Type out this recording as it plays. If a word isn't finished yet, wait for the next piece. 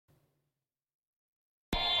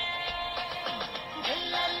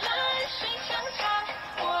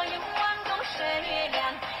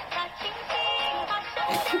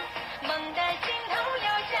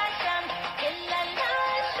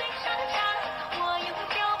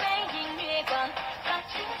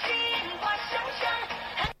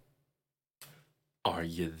Are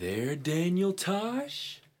you there, Daniel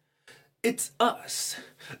Tosh? It's us,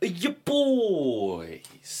 your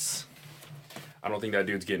boys. I don't think that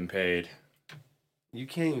dude's getting paid. You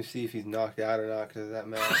can't even see if he's knocked out or not because of that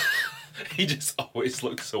mask. He just always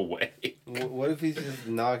looks away. What if he's just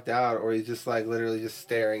knocked out, or he's just like literally just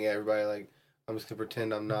staring at everybody like, I'm just going to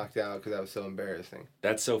pretend I'm knocked out because that was so embarrassing.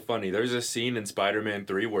 That's so funny. There's a scene in Spider-Man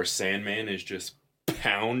 3 where Sandman is just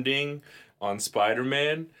pounding on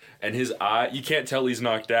Spider-Man, and his eye, you can't tell he's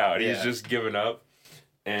knocked out. He's just given up.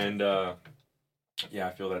 And, yeah, I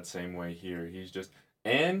feel that same way here. He's just,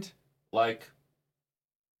 and, like,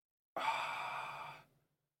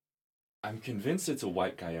 I'm convinced it's a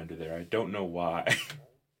white guy under there. I don't know why.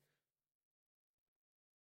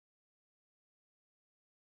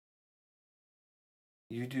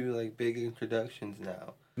 You do, like, big introductions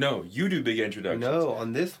now. No, you do big introductions. No,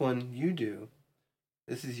 on this one, you do.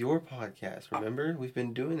 This is your podcast, remember? We've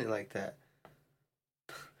been doing it like that.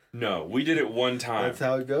 No, we did it one time. That's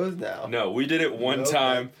how it goes now. No, we did it one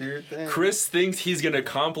time. Chris thinks he's going to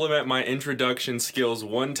compliment my introduction skills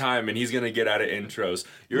one time, and he's going to get out of intros.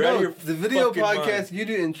 You're out of your the video podcast, mind. You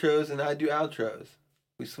do intros, and I do outros.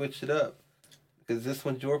 We switched it up. Because this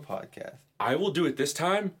one's your podcast. I will do it this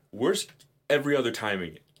time. Worse, every other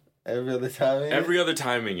timing it. Every other timing Every other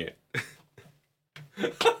timing it.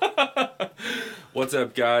 What's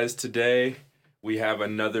up, guys? Today, we have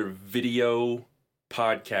another video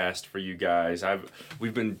podcast for you guys.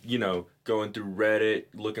 We've been, going through Reddit,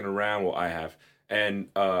 looking around. Well, I have. And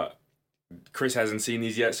Chris hasn't seen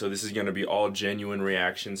these yet, so this is going to be all genuine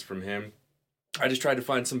reactions from him. I just tried to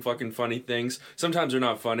find some fucking funny things. Sometimes they're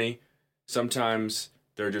not funny. Sometimes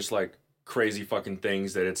they're just like crazy fucking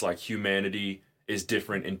things that it's like humanity is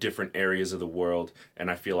different in different areas of the world,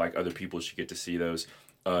 and I feel like other people should get to see those.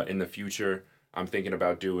 In the future, I'm thinking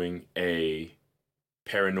about doing a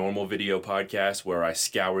paranormal video podcast where I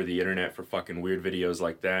scour the internet for fucking weird videos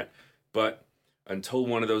like that. But until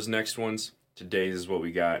one of those next ones, today's is what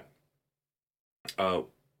we got. For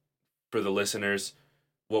the listeners,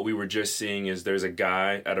 what we were just seeing is there's a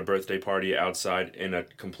guy at a birthday party outside in a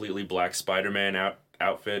completely black Spider-Man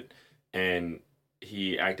outfit, and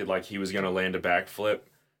he acted like he was going to land a backflip.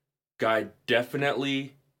 Guy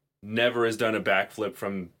definitely never has done a backflip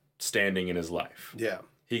from standing in his life. Yeah.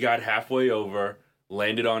 He got halfway over,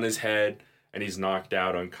 landed on his head, and he's knocked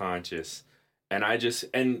out unconscious. And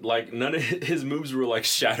none of his moves were like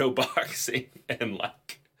shadow boxing and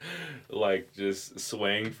like just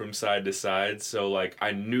swaying from side to side. So like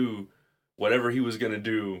I knew whatever he was going to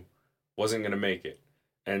do wasn't going to make it.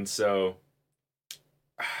 And so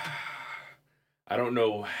I don't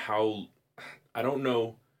know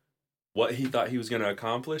what he thought he was going to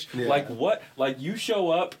accomplish. Yeah. Like what? Like you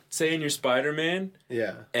show up saying you're Spider-Man.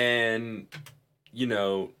 Yeah. And,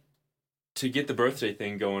 to get the birthday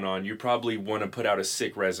thing going on, you probably want to put out a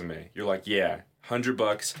sick resume. You're like, yeah,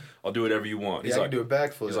 $100, I'll do whatever you want. He's like, I can do a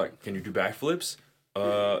backflip. He's like, can you do backflips?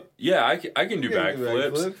 Yeah, I can do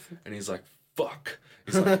backflips. And he's like, fuck.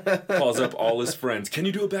 He's like, calls up all his friends. Can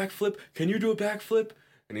you do a backflip? Can you do a backflip?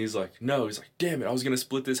 And he's like, no. He's like, damn it, I was going to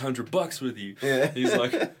split this $100 with you. Yeah. He's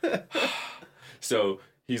like, so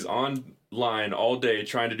he's online all day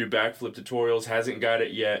trying to do backflip tutorials, hasn't got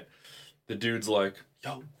it yet. The dude's like,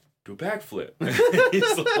 yo, do a backflip.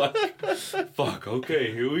 He's like, fuck,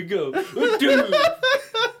 okay, here we go. Dude.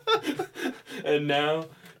 And now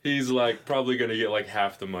he's like probably going to get like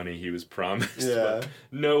half the money he was promised. Yeah. But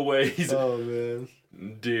no way. Oh, man.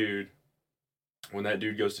 Dude. When that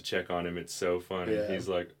dude goes to check on him, it's so funny. Yeah. He's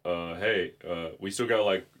like, hey, we still got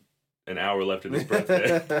like an hour left of this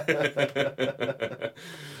birthday.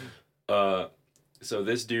 So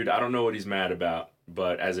this dude, I don't know what he's mad about,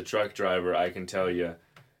 but as a truck driver, I can tell you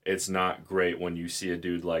it's not great when you see a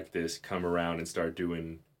dude like this come around and start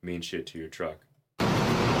doing mean shit to your truck. Ready?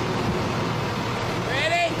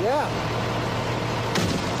 Yeah.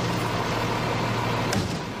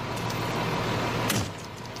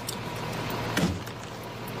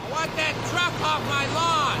 That truck off my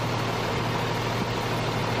lawn!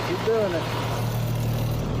 Keep doing it.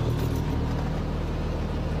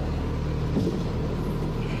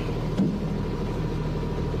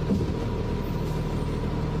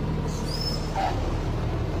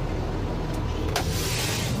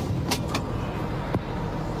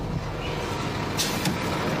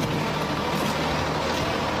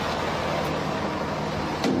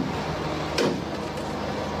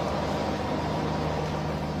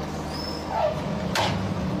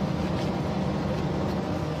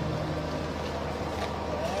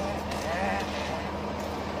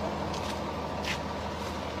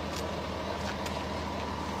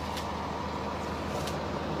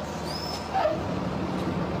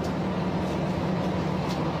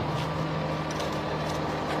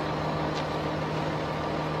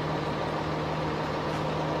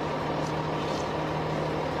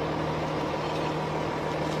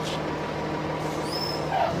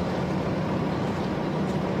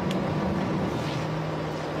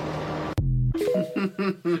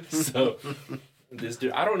 So this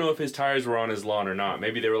dude, I don't know if his tires were on his lawn or not.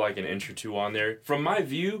 Maybe they were like an inch or two on there. From my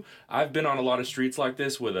view, I've been on a lot of streets like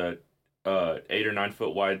this with a 8 or 9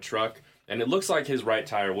 foot wide truck, and it looks like his right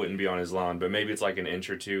tire wouldn't be on his lawn, but maybe it's like an inch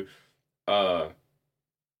or two.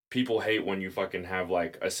 People hate when you fucking have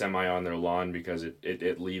like a semi on their lawn because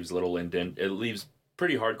it leaves little it leaves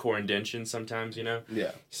pretty hardcore indentions sometimes, you know?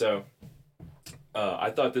 Yeah. So I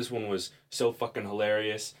thought this one was so fucking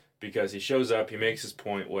hilarious because he shows up, he makes his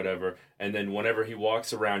point, whatever, and then whenever he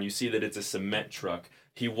walks around, you see that it's a cement truck.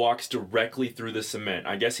 He walks directly through the cement.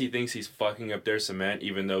 I guess he thinks he's fucking up their cement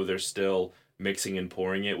even though they're still mixing and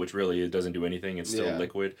pouring it, which really it doesn't do anything. It's still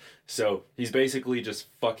liquid. So he's basically just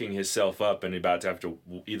fucking himself up and about to have to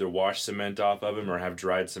either wash cement off of him or have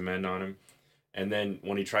dried cement on him. And then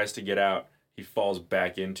when he tries to get out, he falls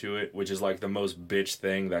back into it, which is like the most bitch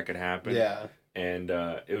thing that could happen. Yeah. And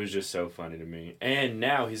it was just so funny to me. And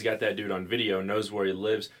now he's got that dude on video, knows where he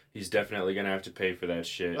lives. He's definitely going to have to pay for that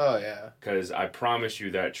shit. Oh, yeah. Because I promise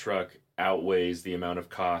you that truck outweighs the amount of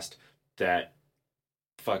cost that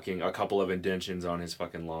fucking a couple of indentions on his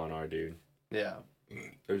fucking lawn are, dude. Yeah.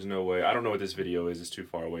 There's no way. I don't know what this video is. It's too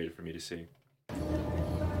far away for me to see.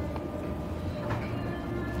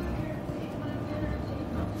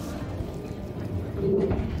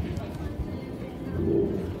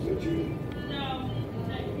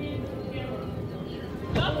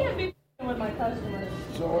 With my customers.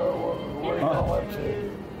 So where are you going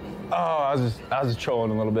to? Oh, I was just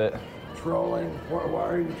trolling a little bit. Trolling? Why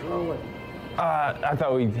are you trolling? I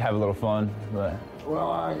thought we'd have a little fun, but.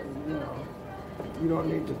 Well, you don't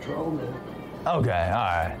need to troll me. Okay, all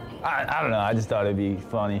right. I don't know. I just thought it'd be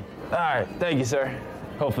funny. All right, thank you, sir.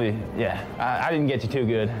 Hopefully, yeah. I didn't get you too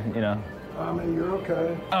good, you know. I mean, you're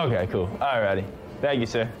okay. Okay, cool. All righty. Thank you,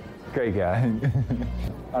 sir. Great guy.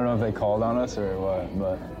 I don't know if they called on us or what,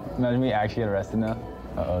 but imagine we actually get arrested now.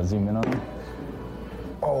 Uh-oh, zoom in on them.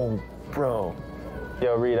 Oh, bro.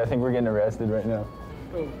 Yo, Reed, I think we're getting arrested right now.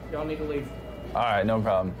 Cool. Y'all need to leave. All right, no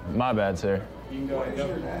problem. My bad, sir. You can go What and is go.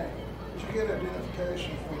 your name? Did you get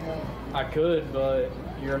identification from him? I could, but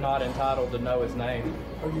you're not entitled to know his name.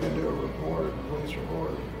 Are you going to do a report, a police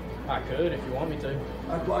report? I could if you want me to.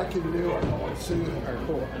 I'd like you to do it. I want to sue him. All right,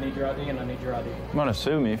 cool. I need your ID and I need your ID. You want to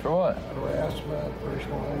sue me for what? Harassment,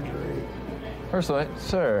 personal injury. Personally,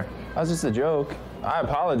 sir, that was just a joke. I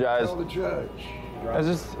apologize. Tell the judge. That was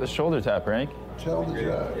just a shoulder tap, Rank. Tell the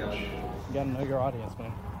judge. You gotta know your audience,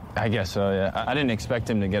 man. I guess so, yeah. I didn't expect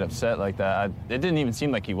him to get upset like that. It didn't even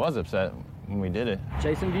seem like he was upset when we did it.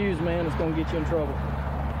 Chasing views, man, it's gonna get you in trouble.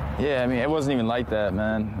 Yeah, I mean, it wasn't even like that,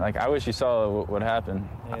 man. Like, I wish you saw what happened.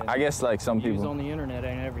 Yeah. I guess, like, some Views people... on the internet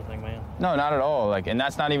ain't everything, man. No, not at all. Like, and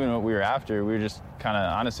that's not even what we were after. We were just kind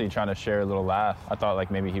of honestly trying to share a little laugh. I thought,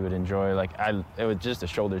 like, maybe he would enjoy, like, it was just a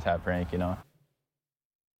shoulder tap prank, you know?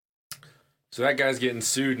 So that guy's getting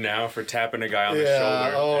sued now for tapping a guy on the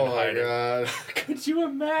Yeah. shoulder Oh, and my hiding. God. Could you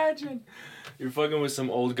imagine? You're fucking with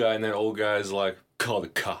some old guy and that old guy's like, call the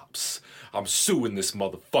cops. I'm suing this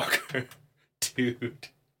motherfucker. Dude.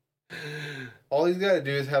 All he's got to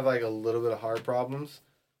do is have, like, a little bit of heart problems,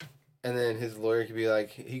 and then his lawyer could be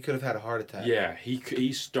like, he could have had a heart attack. Yeah,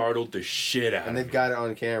 he startled the shit out And of they've me. got it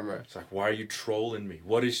on camera. It's like, why are you trolling me?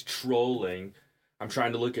 What is trolling? I'm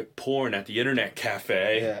trying to look at porn at the internet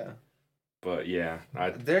cafe. Yeah. But yeah,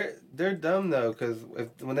 They're dumb, though, because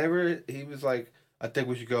whenever he was like, I think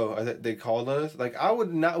we should go, they called on us, like, I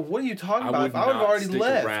would not, what are you talking about? If I would have already stick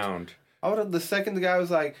left. around. I would have, the second the guy was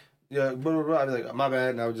like, yeah, blah, blah, blah, I'd be like, my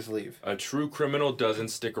bad, and I would just leave. A true criminal doesn't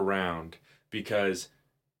stick around because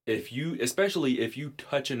especially if you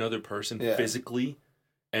touch another person physically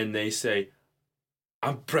and they say,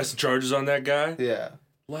 I'm pressing charges on that guy. Yeah.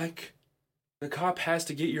 Like, the cop has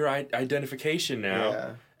to get your identification now. Yeah.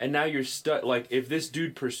 And now you're stuck. Like, if this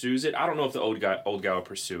dude pursues it, I don't know if the old guy will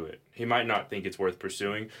pursue it. He might not think it's worth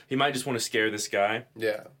pursuing. He might just want to scare this guy.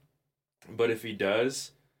 Yeah. But if he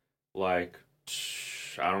does, like,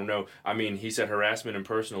 I don't know. I mean, he said harassment and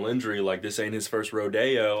personal injury. Like, this ain't his first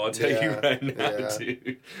rodeo. I'll tell you right now,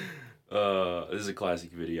 dude. This is a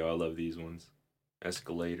classic video. I love these ones.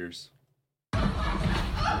 Escalators.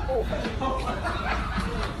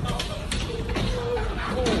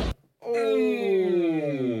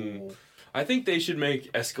 I think they should make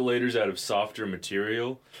escalators out of softer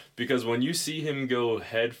material because when you see him go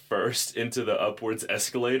head first into the upwards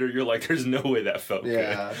escalator, you're like, there's no way that felt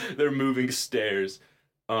good. They're moving stairs.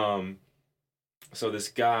 So this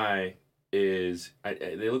guy is,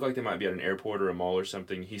 they look like they might be at an airport or a mall or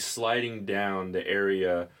something. He's sliding down the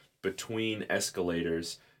area between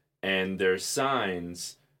escalators, and there's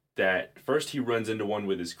signs that first he runs into one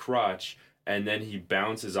with his crotch, and then he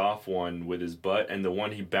bounces off one with his butt, and the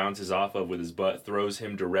one he bounces off of with his butt throws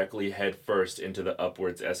him directly head first into the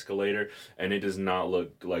upwards escalator, and it does not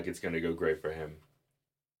look like it's going to go great for him.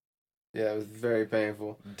 Yeah, it was very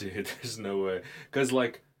painful. Dude, there's no way. Because,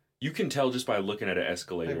 like, you can tell just by looking at an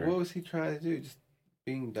escalator. Like, what was he trying to do? Just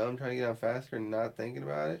being dumb, trying to get down faster and not thinking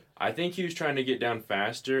about it? I think he was trying to get down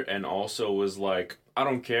faster and also was like, I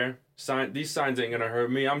don't care. These signs ain't gonna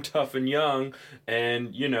hurt me. I'm tough and young,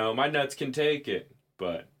 and, you know, my nuts can take it.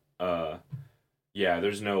 But, yeah,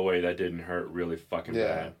 there's no way that didn't hurt really fucking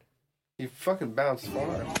bad. He fucking bounced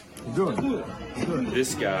far. Good.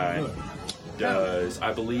 This guy does,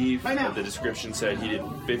 I believe the description said he did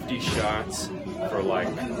 50 shots for like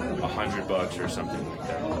 $100 or something like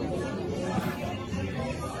that.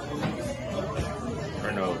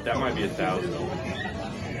 Or no, that might be 1,000.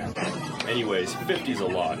 Anyways, 50's a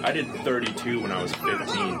lot. I did 32 when I was 15,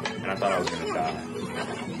 and I thought I was gonna die.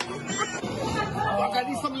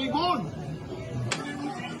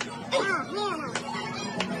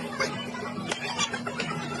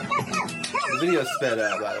 The video sped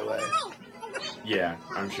up, by the way. Yeah,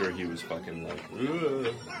 I'm sure he was fucking like,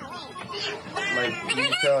 ugh. Like, you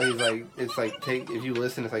can tell he's like, it's like, if you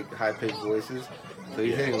listen, it's like high-pitched voices. So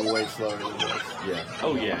he's hitting way slower than this. Yeah.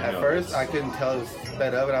 Oh, yeah. At first, I couldn't tell it was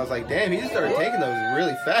sped up, and I was like, damn, he just started taking those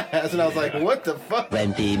really fast. And I was like, what the fuck?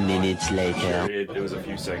 20 minutes later. There was a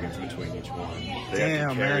few seconds between each one. They Damn, had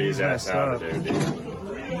to carry man, his he's ass messed out up. of there,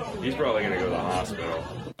 dude. He's probably going to go to the hospital.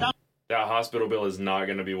 That hospital bill is not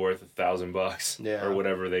going to be worth $1,000 Yeah. or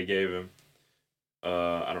whatever they gave him.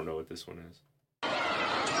 I don't know what this one is.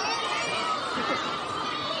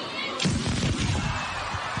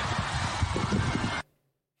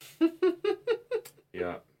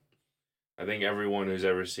 Yeah. I think everyone who's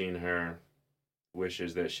ever seen her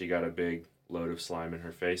wishes that she got a big load of slime in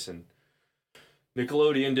her face, and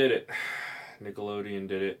Nickelodeon did it. Nickelodeon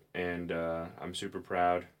did it, and I'm super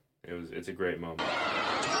proud. It's a great moment.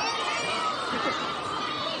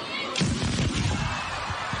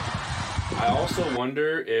 I also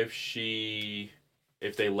wonder if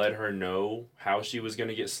they let her know how she was going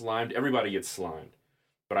to get slimed. Everybody gets slimed.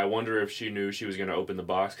 But I wonder if she knew she was going to open the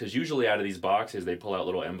box. Because usually out of these boxes, they pull out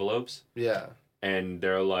little envelopes. Yeah. And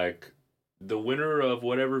they're like, the winner of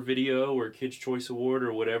whatever video or Kids' Choice Award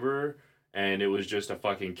or whatever. And it was just a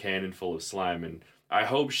fucking cannon full of slime. And I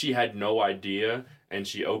hope she had no idea. And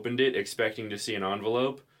she opened it expecting to see an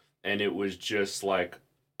envelope. And it was just like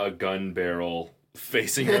a gun barrel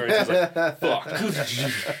facing her, and she's like, fuck.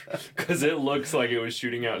 Because it looks like it was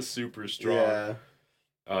shooting out super strong.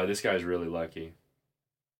 Yeah. This guy's really lucky.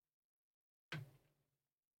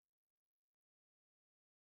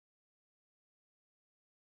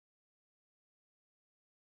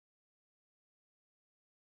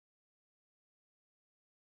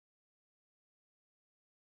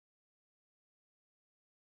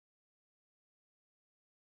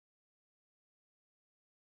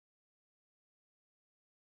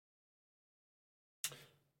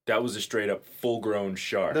 That was a straight up full grown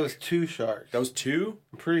shark. That was 2 sharks. That was 2?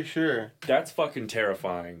 I'm pretty sure. That's fucking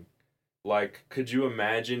terrifying. Like, could you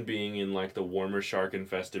imagine being in like the warmer shark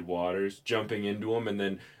infested waters, jumping into them, and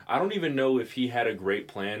then I don't even know if he had a great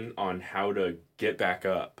plan on how to get back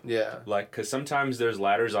up. Yeah. Like, because sometimes there's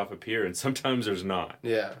ladders off a pier and sometimes there's not.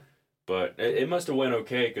 Yeah. But it must have went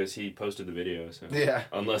okay because he posted the video. So. Yeah.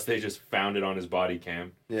 Unless they just found it on his body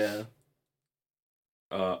cam. Yeah.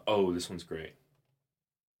 Oh, this one's great.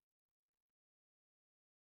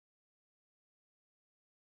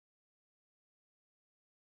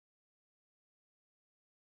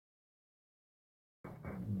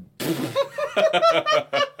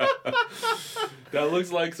 That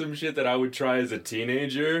looks like some shit that I would try as a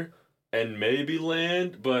teenager and maybe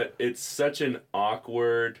land, but it's such an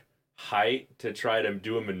awkward height to try to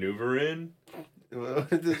do a maneuver in.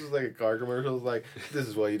 This is like a car commercial. It's like, this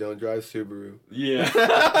is why you don't drive Subaru. Yeah.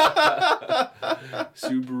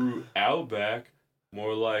 Subaru Outback.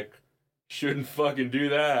 More like, shouldn't fucking do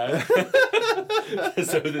that.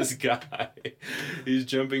 So this guy, he's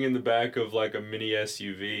jumping in the back of like a mini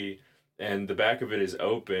SUV, and the back of it is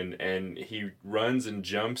open, and he runs and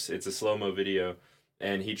jumps. It's a slow-mo video,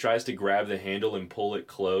 and he tries to grab the handle and pull it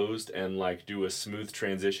closed and like do a smooth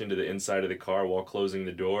transition to the inside of the car while closing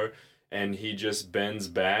the door, and he just bends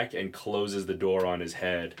back and closes the door on his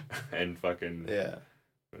head. And fucking, yeah,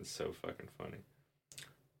 That's so fucking funny.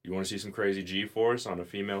 You want to see some crazy G-force on a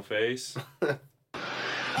female face?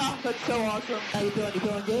 Oh, that's so awesome. How you doing? You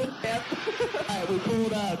feeling good? Yep. Alright, we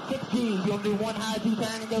pulled 6 G's. You want to do one high G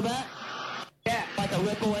turn and go back? Yeah. Like a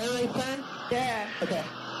ripple air race turn? Yeah. Okay.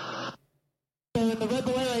 So in the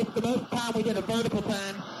ripple air race, the most time we did a vertical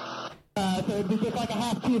turn. So so it'd be just like a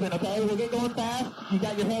half Cuban, okay? We'll get going fast. You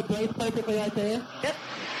got your head braced perfectly right there. Yep.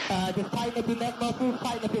 Just tighten up your neck muscles,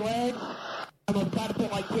 tighten up your legs. I'm going to try to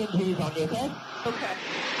put like 10 G's on you, okay? Okay.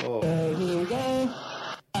 Oh. So here we go.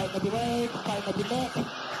 Tighten up your legs, tighten up your neck.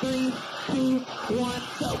 3, 2, 1,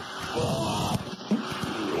 go.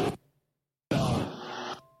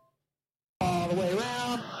 All the way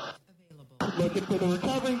around. Looking for the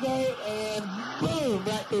recovery gate, and boom,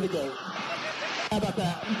 right through the gate. How about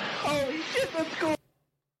that? Holy shit, that's cool.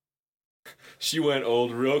 She went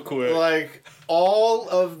old real quick. Like, all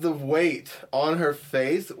of the weight on her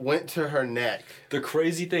face went to her neck. The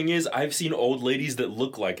crazy thing is, I've seen old ladies that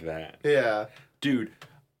look like that. Yeah. Dude,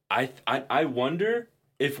 I wonder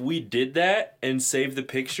if we did that and saved the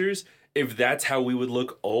pictures, if that's how we would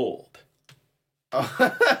look old.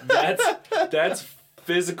 That's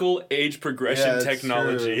physical age progression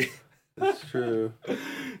technology. True. That's true.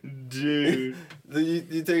 Dude.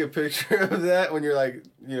 You take a picture of that when you're like,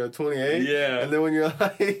 28? Yeah. And then when you're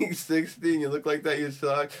like 60 and you look like that, you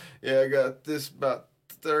suck. Yeah, I got this about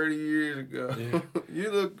 30 years ago. Yeah.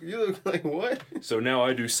 You look like what? So now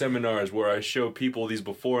I do seminars where I show people these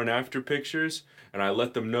before and after pictures, and I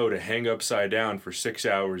let them know to hang upside down for 6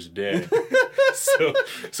 hours a day.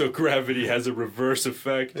 so gravity has a reverse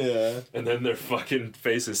effect. Yeah. And then their fucking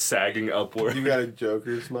face is sagging upward. You got a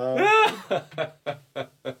Joker smile.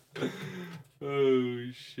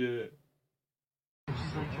 Oh shit.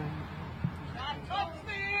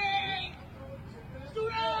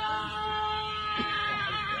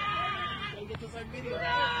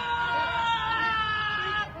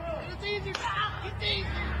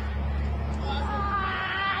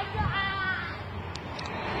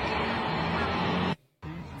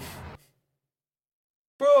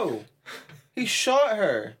 Bro, he shot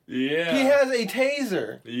her. Yeah. He has a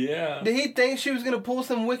taser. Yeah. Did he think she was going to pull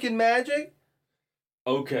some wicked magic?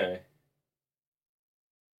 Okay.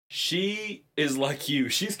 She is like you.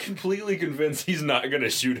 She's completely convinced he's not going to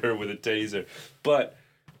shoot her with a taser. But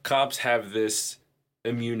cops have this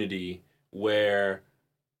immunity where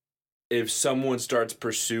if someone starts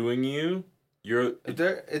pursuing you, you're...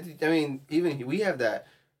 Even we have that.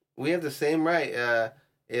 We have the same right.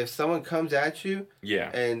 If someone comes at you, yeah,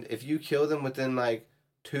 and if you kill them within like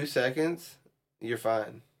 2 seconds, you're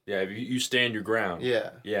fine. Yeah, if you stand your ground.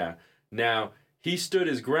 Yeah. Yeah. Now, he stood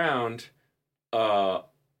his ground, but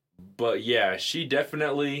yeah, she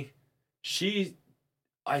definitely,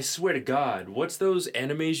 I swear to God, what's those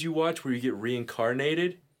animes you watch where you get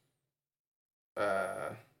reincarnated?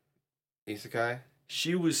 Isekai?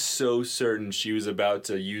 She was so certain she was about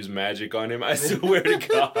to use magic on him. I swear to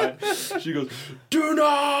God. She goes, "Do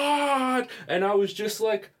not!" And I was just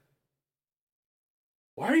like,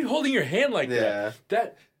 why are you holding your hand like that?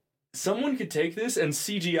 That someone could take this and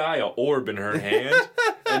CGI a orb in her hand,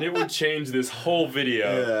 and it would change this whole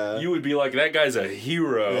video. Yeah. You would be like, that guy's a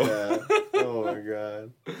hero. Yeah. Oh my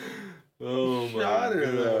God. Oh my Shot her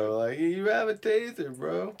God. though. Like, you have a taser,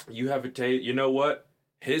 bro. You have a taser. You know what?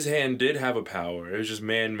 His hand did have a power. It was just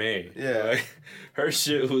man-made. Yeah. Like, her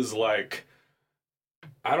shit was like,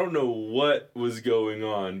 I don't know what was going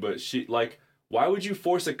on, but she, like, why would you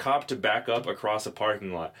force a cop to back up across a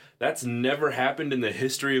parking lot? That's never happened in the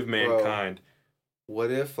history of mankind. Bro,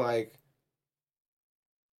 what if, like,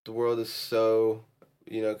 the world is so,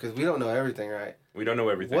 because we don't know everything, right? We don't know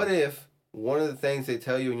everything. What if one of the things they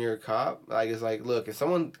tell you when you're a cop, like, is like, look, if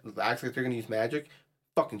someone acts like they're going to use magic,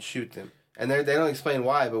 fucking shoot them. And they don't explain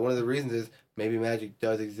why, but one of the reasons is maybe magic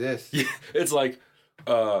does exist. Yeah, it's like,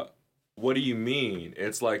 what do you mean?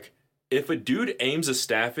 It's like, if a dude aims a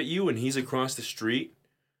staff at you and he's across the street,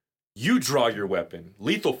 you draw your weapon.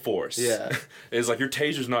 Lethal force. Yeah. It's like, your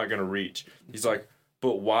taser's not going to reach. He's like,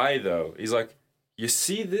 but why though? He's like, you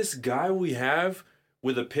see this guy we have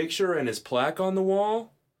with a picture and his plaque on the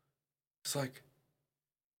wall? It's like,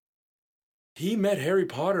 he met Harry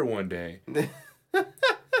Potter one day.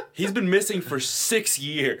 He's been missing for 6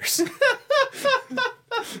 years.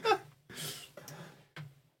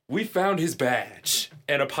 We found his badge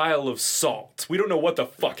and a pile of salt. We don't know what the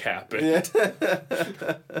fuck happened. Yeah.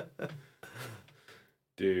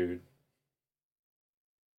 Dude.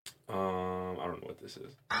 I don't know what this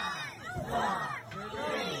is. 3,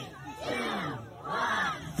 2,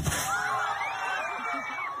 1.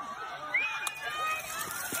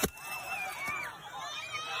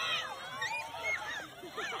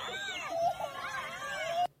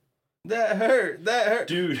 That hurt.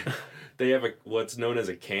 Dude, they have what's known as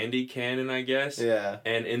a candy cannon, I guess. Yeah.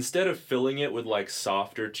 And instead of filling it with like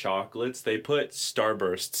softer chocolates, they put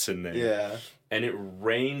Starbursts in there. Yeah. And it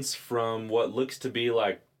rains from what looks to be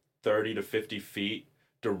like 30 to 50 feet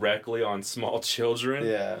directly on small children.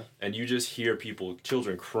 Yeah. And you just hear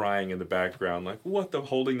children crying in the background, like,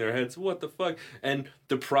 holding their heads, what the fuck? And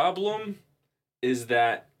the problem is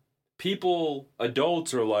that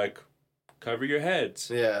adults are like, cover your heads.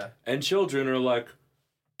 Yeah. And children are like,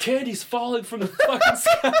 candy's falling from the fucking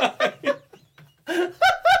sky.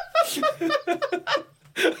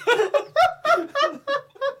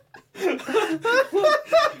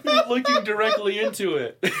 You're looking directly into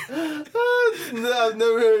it. I've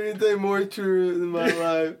never heard anything more true in my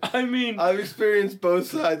life. I mean, I've experienced both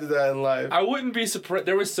sides of that in life. I wouldn't be surprised.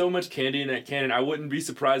 There was so much candy in that cannon. I wouldn't be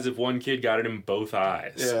surprised if one kid got it in both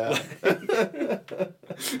eyes. Yeah.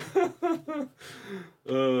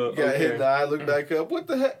 Got Okay. hit in the eye, look back up. What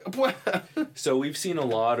the heck? What? So we've seen a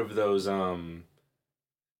lot of those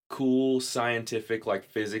cool scientific, like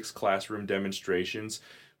physics classroom demonstrations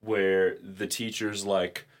where the teacher's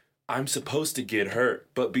like, I'm supposed to get hurt,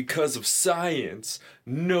 but because of science,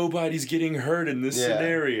 nobody's getting hurt in this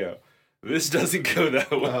scenario. This doesn't go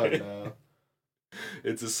that way. Oh, no.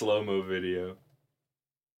 It's a slow-mo video.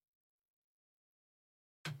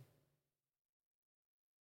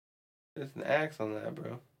 There's an axe on that,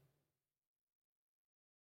 bro.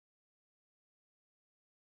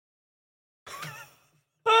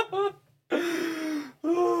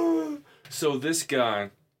 So this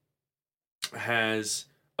guy has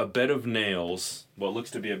a bed of nails, what looks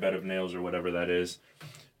to be a bed of nails or whatever that is,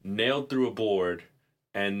 nailed through a board,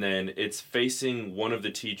 and then it's facing one of the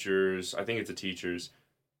teachers, I think it's a teacher's,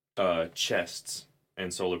 chests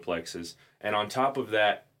and solar plexus. And on top of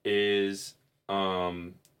that is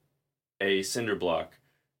a cinder block.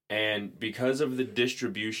 And because of the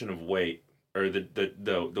distribution of weight, or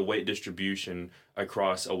the weight distribution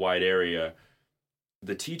across a wide area,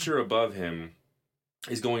 the teacher above him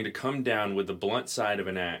is going to come down with the blunt side of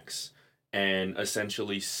an axe and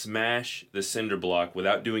essentially smash the cinder block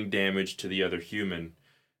without doing damage to the other human,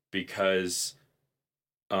 because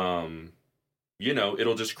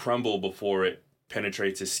it'll just crumble before it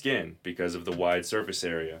penetrates his skin because of the wide surface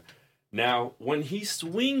area. Now, when he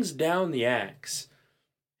swings down the axe,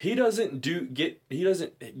 he doesn't get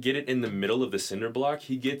it in the middle of the cinder block.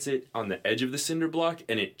 He gets it on the edge of the cinder block,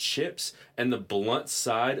 and it chips, and the blunt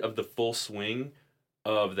side of the full swing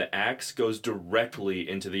of the axe goes directly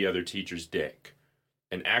into the other teacher's dick.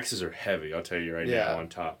 And axes are heavy, I'll tell you right now, on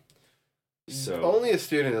top. So only a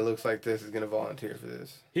student that looks like this is going to volunteer for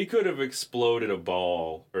this. He could have exploded a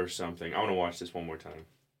ball or something. I want to watch this one more time,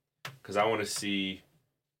 because I want to see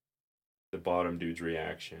the bottom dude's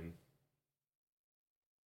reaction.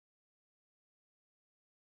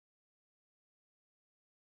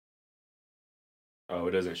 Oh,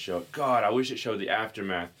 it doesn't show. God, I wish it showed the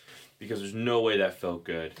aftermath, because there's no way that felt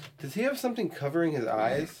good. Does he have something covering his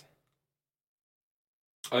eyes?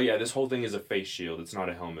 Oh, yeah, this whole thing is a face shield. It's not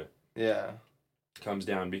a helmet. Yeah. Comes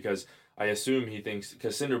down because I assume he thinks,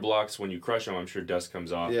 because cinder blocks, when you crush them, I'm sure dust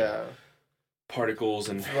comes off. Yeah. Particles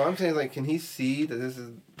and... So what I'm saying is, like, can he see that this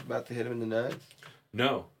is about to hit him in the nuts?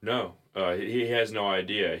 No. He has no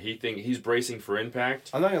idea. He's bracing for impact.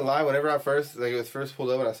 I'm not gonna lie. Whenever it was first pulled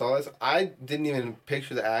up and I saw this, I didn't even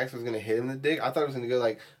picture the axe was gonna hit him in the dick. I thought it was gonna go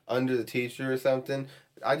like under the teacher or something.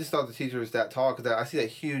 I just thought the teacher was that tall because I see that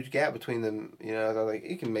huge gap between them. You know, I was like,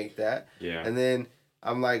 he can make that. Yeah. And then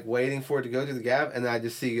I'm like waiting for it to go through the gap, and then I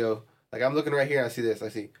just see like I'm looking right here and I see this. I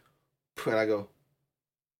see, and I go.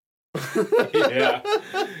 Yeah.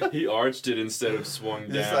 He arched it instead of swung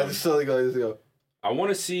down. I just slowly go. I want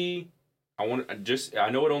to see. I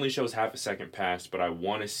know it only shows half a second past, but I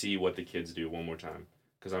want to see what the kids do one more time,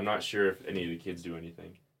 because I'm not sure if any of the kids do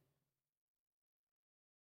anything.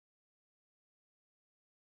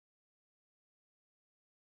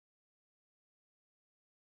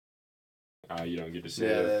 You don't get to see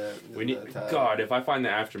it. We need. God, if I find the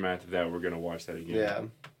aftermath of that, we're gonna watch that again. Yeah.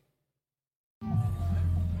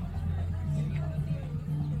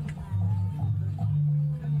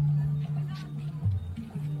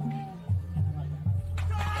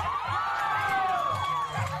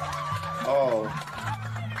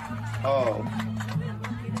 Oh.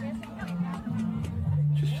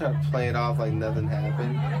 Just trying to play it off like nothing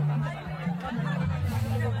happened.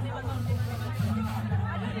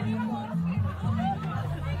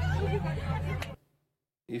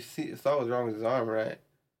 You saw what was wrong with his arm, right?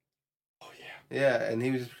 Oh, yeah. Yeah, and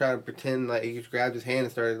he was just trying to pretend like he just grabbed his hand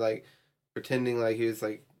and started like pretending like he was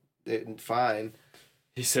like fine.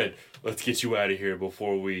 He said, "Let's get you out of here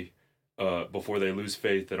before they lose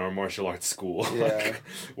faith in our martial arts school." Yeah. Like,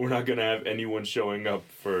 we're not gonna have anyone showing up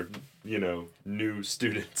for, new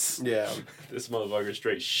students. Yeah. This motherfucker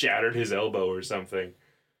straight shattered his elbow or something.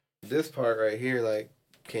 This part right here, like,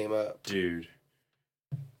 came up. Dude.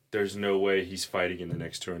 there's no way he's fighting in the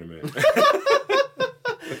next tournament.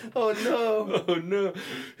 Oh no. Oh no.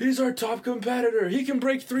 He's our top competitor. He can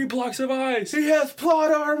break 3 blocks of ice. He has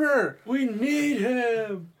plot armor. We need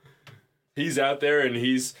him. He's out there and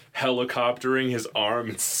he's helicoptering his arm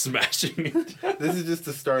and smashing it. This is just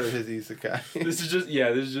the start of his isekai. This is just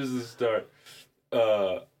the start.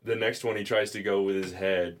 The next one he tries to go with his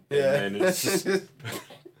head. Yeah. And then it's just...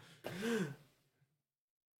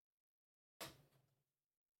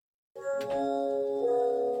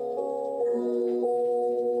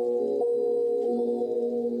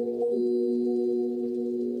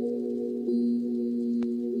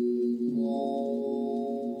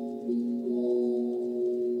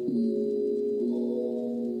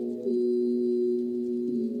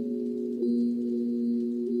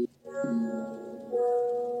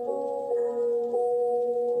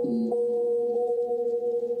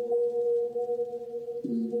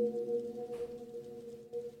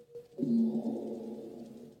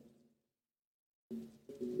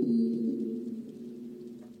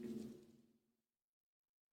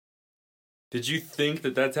 Did you think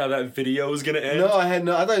that that's how that video was gonna end? No, I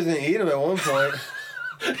thought he was gonna eat him at one point.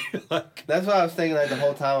 That's what I was thinking like the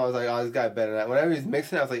whole time. I was like, oh, this guy better not. Whenever he's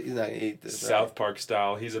mixing it, I was like, he's not gonna eat this. South Park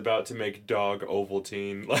style. He's about to make dog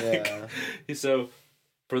Ovaltine. So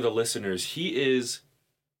for the listeners, his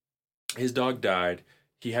dog died.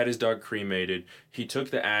 He had his dog cremated. He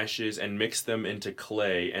took the ashes and mixed them into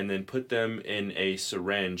clay and then put them in a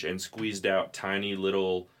syringe and squeezed out tiny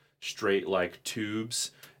little straight like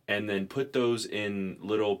tubes and then put those in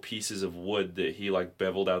little pieces of wood that he like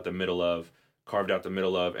carved out the middle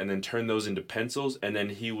of, and then turned those into pencils, and then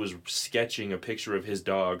he was sketching a picture of his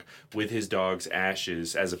dog with his dog's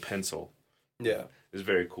ashes as a pencil. Yeah. It was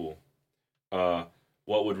very cool.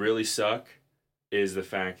 What would really suck is the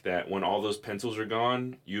fact that when all those pencils are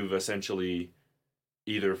gone, you've essentially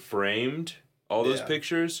either framed all those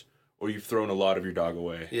pictures or you've thrown a lot of your dog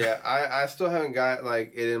away. Yeah, I still haven't got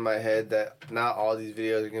like it in my head that not all these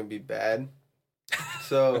videos are gonna be bad.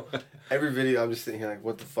 So every video I'm just sitting here like,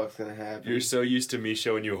 what the fuck's gonna happen? You're so used to me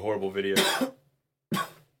showing you a horrible video.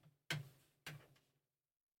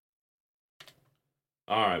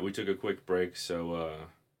 All right, we took a quick break so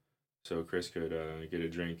Chris could get a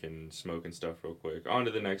drink and smoke and stuff real quick. On to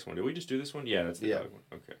the next one. Did we just do this one? Yeah, that's the dog one.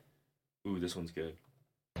 Okay. Ooh, this one's good.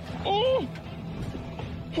 Oh!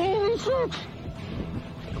 Holy shit!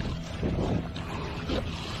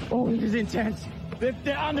 Oh, this is intense.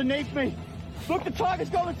 They're underneath me. Look, the tiger's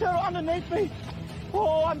got the turtle underneath me.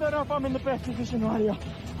 Oh, I don't know if I'm in the best position right here.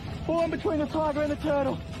 Oh, I'm between the tiger and the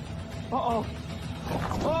turtle. Uh-oh.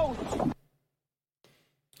 Oh!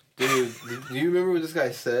 Dude, do you remember what this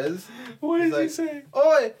guy says? What does he say?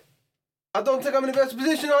 Oi! I don't think I'm in the best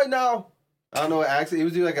position right now. I don't know what accent. He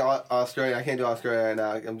was doing like an Australian. I can't do Australian right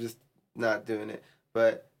now. I'm just not doing it.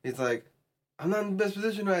 But he's like, I'm not in the best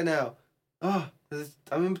position right now. Oh,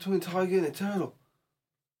 I'm in between the tiger and the turtle.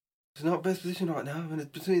 It's not best position right now. I'm in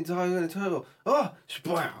between the tiger and the turtle. Oh,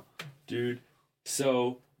 splow. Dude,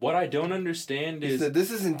 so what I don't understand is... He said,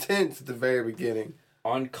 this is intense at the very beginning.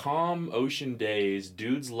 On calm ocean days,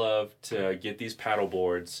 dudes love to get these paddle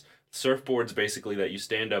boards, surfboards basically that you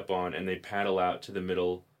stand up on, and they paddle out to the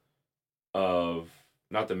middle of,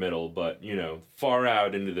 not the middle, but, you know, far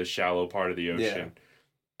out into the shallow part of the ocean.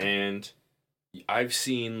 Yeah. And I've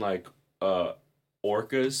seen, like,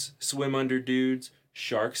 orcas swim under dudes,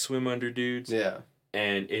 sharks swim under dudes. Yeah.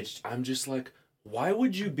 And I'm just like, why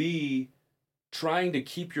would you be trying to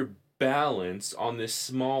keep your balance on this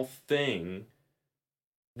small thing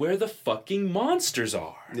where the fucking monsters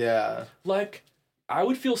are? Yeah. Like, I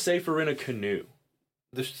would feel safer in a canoe.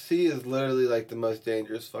 The sea is literally, like, the most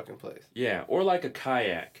dangerous fucking place. Yeah, or like a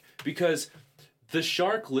kayak. Because the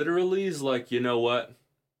shark literally is like, you know what?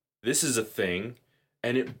 This is a thing.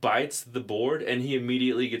 And it bites the board, and he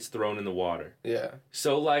immediately gets thrown in the water. Yeah.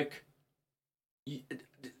 So, like,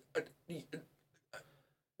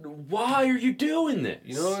 why are you doing this?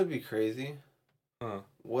 You know what would be crazy? Huh.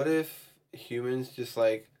 What if humans just,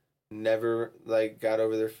 like, never, like, got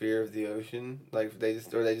over their fear of the ocean? Like, they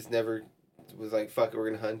just never was like, fuck it, we're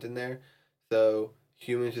gonna hunt in there. So,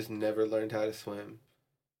 humans just never learned how to swim.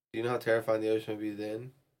 Do you know how terrifying the ocean would be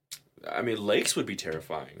then? I mean, lakes would be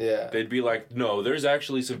terrifying. Yeah. They'd be like, no, there's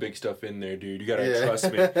actually some big stuff in there, dude. You gotta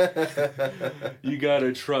trust me. You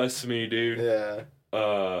gotta trust me, dude. Yeah.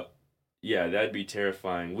 Yeah, that'd be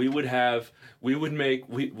terrifying. We would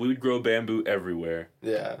grow bamboo everywhere.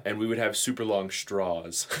 Yeah. And we would have super long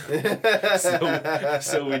straws.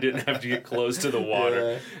 so we didn't have to get close to the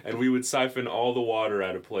water. Yeah. And we would siphon all the water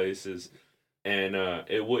out of places. And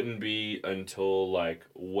it wouldn't be until, like,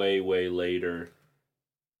 way, way later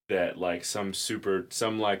that like some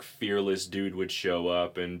like fearless dude would show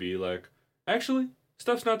up and be like, actually,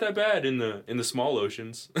 stuff's not that bad in the small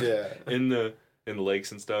oceans. Yeah. in the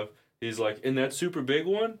lakes and stuff. He's like, in that super big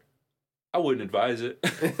one, I wouldn't advise it.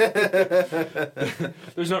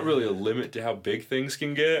 There's not really a limit to how big things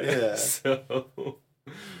can get. Yeah. So,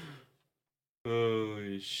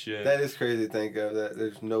 holy shit. That is crazy to think of, that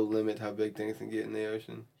there's no limit to how big things can get in the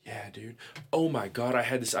ocean. Yeah, dude. Oh my God, I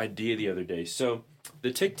had this idea the other day. So,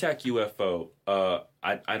 the Tic Tac UFO,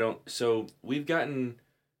 so we've gotten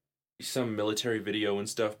some military video and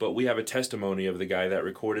stuff, but we have a testimony of the guy that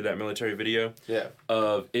recorded that military video. Yeah.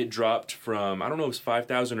 Of it dropped from, I don't know if it was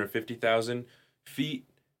 5,000 or 50,000 feet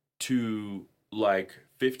to like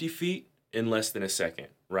 50 feet in less than a second,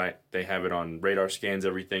 right? They have it on radar scans,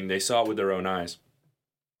 everything. They saw it with their own eyes.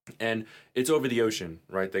 And it's over the ocean,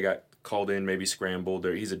 right? They got called in, maybe scrambled.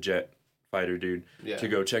 He's a jet fighter dude to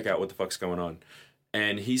go check out what the fuck's going on.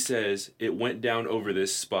 And he says it went down over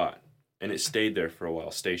this spot. And it stayed there for a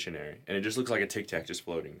while, stationary. And it just looks like a Tic Tac just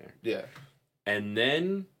floating there. Yeah. And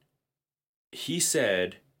then he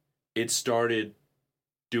said it started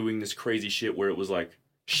doing this crazy shit where it was like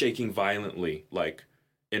shaking violently, like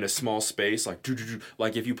in a small space, like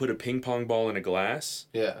if you put a ping pong ball in a glass.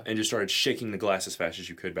 Yeah. And just started shaking the glass as fast as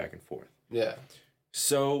you could back and forth. Yeah.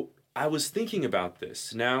 So I was thinking about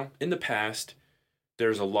this. Now, in the past,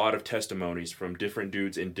 there's a lot of testimonies from different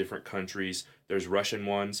dudes in different countries. There's Russian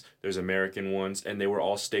ones, there's American ones, and they were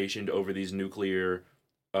all stationed over these nuclear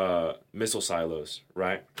missile silos,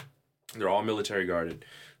 right? They're all military guarded.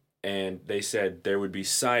 And they said there would be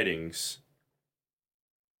sightings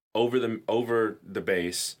over the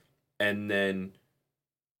base, and then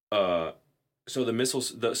so the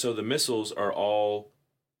missiles are all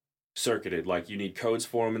circuited. Like, you need codes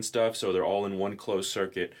for them and stuff, so they're all in one closed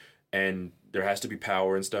circuit, and there has to be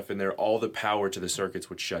power and stuff in there. All the power to the circuits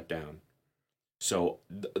would shut down. So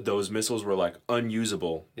those missiles were like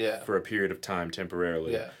unusable for a period of time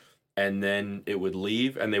temporarily. Yeah. And then it would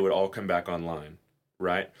leave and they would all come back online,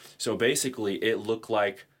 right? So basically it looked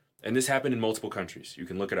like, and this happened in multiple countries. You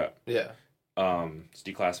can look it up. Yeah. It's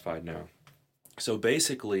declassified now. So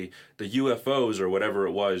basically the UFOs or whatever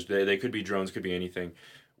it was, they could be drones, could be anything,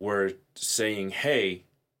 were saying, hey,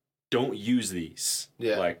 don't use these.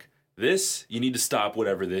 Yeah. Like, this, you need to stop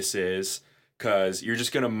whatever this is, because you're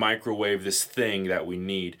just going to microwave this thing that we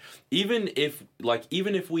need. Even if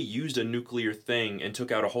we used a nuclear thing and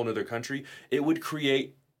took out a whole nother country, it would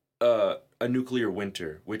create a nuclear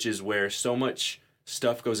winter, which is where so much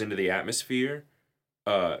stuff goes into the atmosphere.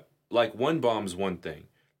 Like, one bomb's one thing,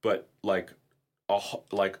 but like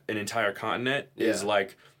an entire continent is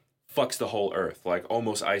like fucks the whole earth, like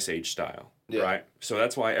almost Ice Age style, right? So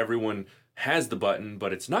that's why everyone has the button,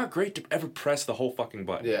 but it's not great to ever press the whole fucking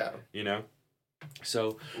button. Yeah. You know?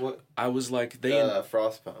 So what, I was like,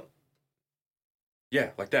 Frostpunk.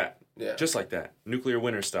 Yeah, like that. Yeah. Just like that. Nuclear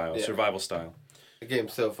winter style, survival style. The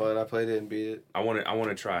game's so fun. I played it and beat it. I want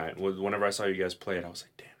to try it. Whenever I saw you guys play it, I was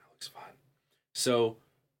like, damn, that looks fun. So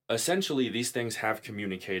essentially these things have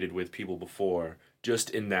communicated with people before, just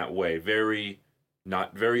in that way.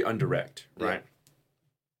 Not very indirect, right?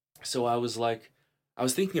 So I was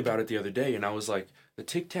thinking about it the other day, and I was like, the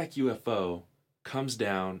Tic Tac UFO comes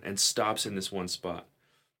down and stops in this one spot.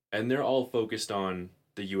 And they're all focused on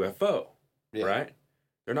the UFO, right?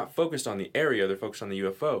 They're not focused on the area, they're focused on the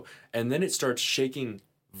UFO. And then it starts shaking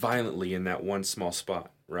violently in that one small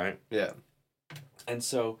spot, right? Yeah. And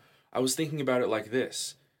so I was thinking about it like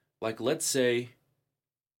this. Like, let's say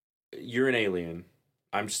you're an alien,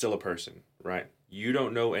 I'm still a person, right? You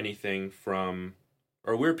don't know anything from...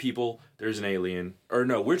 Or we're people, there's an alien. Or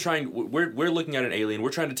no, we're looking at an alien, we're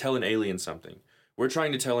trying to tell an alien something. We're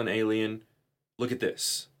trying to tell an alien, look at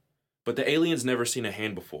this. But the alien's never seen a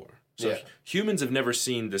hand before. So humans have never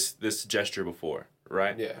seen this gesture before,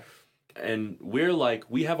 right? Yeah. And we're like,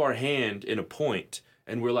 we have our hand in a point,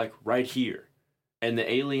 and we're like, right here. And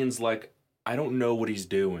the alien's like, I don't know what he's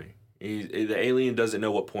doing. The alien doesn't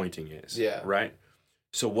know what pointing is. Yeah. Right?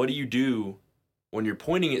 So what do you do when you're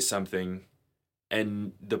pointing at something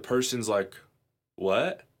and the person's like,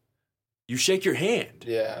 what? You shake your hand.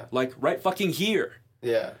 Yeah. Like, right fucking here.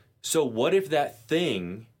 Yeah. So what if that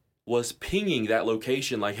thing was pinging that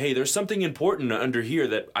location like, hey, there's something important under here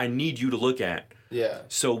that I need you to look at. Yeah.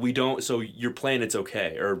 So your planet's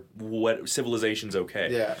okay, or what civilization's okay.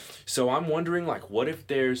 Yeah. So I'm wondering, like, what if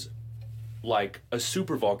there's like a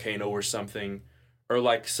super volcano or something, or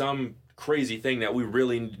like some crazy thing that we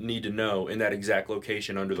really need to know in that exact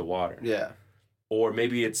location under the water. Yeah. Or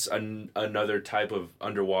maybe it's another type of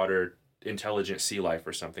underwater intelligent sea life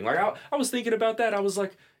or something. Like, I was thinking about that. I was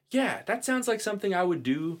like, Yeah, that sounds like something I would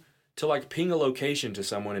do to, like, ping a location to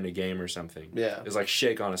someone in a game or something. Yeah. Is, like,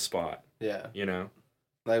 shake on a spot. Yeah. You know?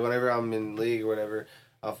 Like, whenever I'm in league or whatever,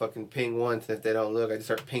 I'll fucking ping once, and if they don't look, I just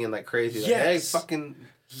start pinging like crazy. Like, Yes! hey, fucking...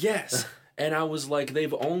 Yes! And I was like,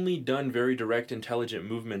 they've only done very direct, intelligent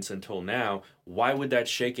movements until now. Why would that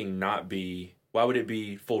shaking not be... Why would it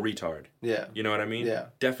be full retard? Yeah. You know what I mean? Yeah.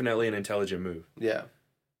 Definitely an intelligent move. Yeah.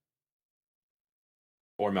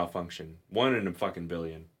 Or malfunction. 1 in a fucking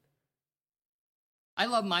billion. I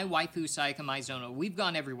love my waifu Sayaka Maizono. We've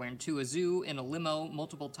gone everywhere, to a zoo, in a limo,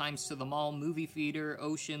 multiple times to the mall, movie theater,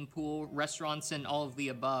 ocean, pool, restaurants, and all of the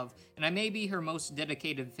above. And I may be her most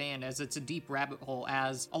dedicated fan, as it's a deep rabbit hole,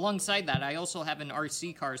 as, alongside that, I also have an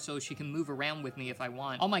RC car so she can move around with me if I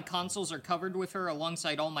want. All my consoles are covered with her,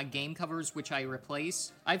 alongside all my game covers, which I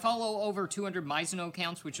replace. I follow over 200 Maizono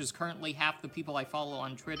accounts, which is currently half the people I follow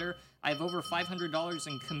on Twitter. I have over $500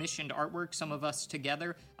 in commissioned artwork, some of us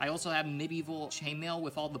together. I also have medieval chainmail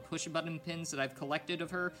with all the push-button pins that I've collected of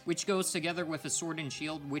her, which goes together with a sword and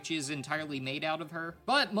shield, which is entirely made out of her.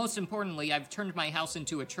 But most importantly, I've turned my house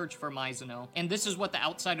into a church for Maizono, and this is what the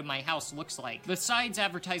outside of my house looks like. Besides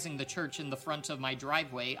advertising the church in the front of my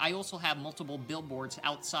driveway, I also have multiple billboards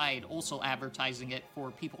outside also advertising it for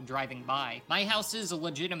people driving by. My house is a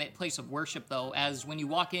legitimate place of worship though, as when you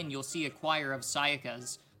walk in, you'll see a choir of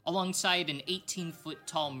Sayakas, alongside an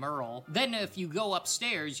 18-foot-tall mural. Then if you go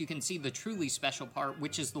upstairs, you can see the truly special part,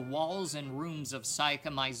 which is the walls and rooms of Sayaka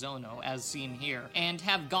Maizono, as seen here, and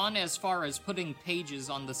have gone as far as putting pages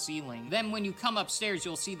on the ceiling. Then when you come upstairs,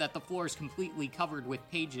 you'll see that the floor is completely covered with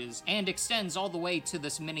pages, and extends all the way to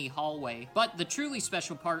this mini hallway. But the truly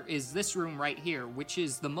special part is this room right here, which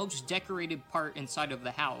is the most decorated part inside of the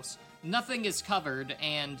house. Nothing is covered,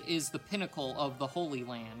 and is the pinnacle of the Holy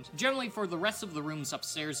Land. Generally, for the rest of the rooms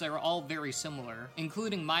upstairs, they're all very similar,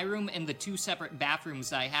 including my room and the 2 separate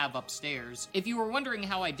bathrooms I have upstairs. If you were wondering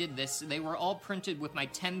how I did this, they were all printed with my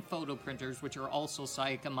 10 photo printers, which are also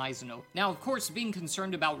Sayaka Maizono. Now, of course, being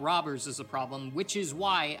concerned about robbers is a problem, which is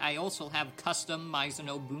why I also have custom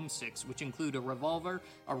Maizono boomsticks, which include a revolver,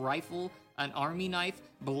 a rifle, an army knife,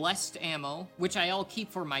 blessed ammo, which I all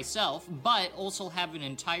keep for myself, but also have an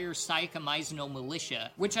entire Sayaka Maizono militia,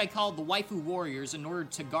 which I call the Waifu Warriors in order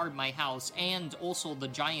to guard my house, and also the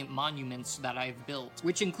giant monuments that I've built,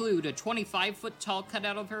 which include a 25-foot tall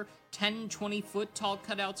cutout of her, 10 20-foot tall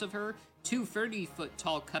cutouts of her, 2 30-foot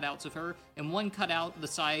tall cutouts of her, and 1 cutout the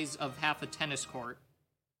size of half a tennis court.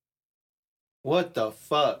 What the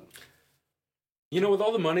fuck? You know, with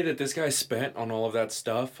all the money that this guy spent on all of that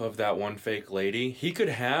stuff of that one fake lady, he could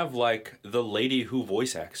have, like, the lady who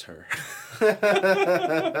voice acts her.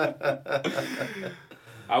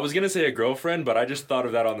 I was going to say a girlfriend, but I just thought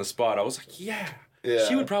of that on the spot. I was like, yeah.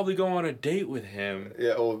 She would probably go on a date with him.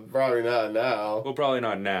 Yeah, well, probably not now. Well, probably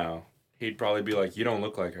not now. He'd probably be like, you don't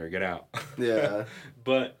look like her. Get out. Yeah.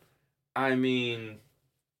 But, I mean,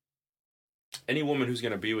 any woman who's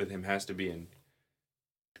going to be with him has to be in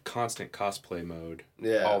constant cosplay mode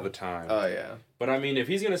all the time. Oh, yeah. But, I mean, if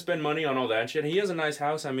he's going to spend money on all that shit, he has a nice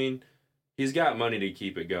house. I mean, he's got money to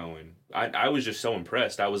keep it going. I was just so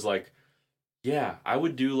impressed. I was like, yeah, I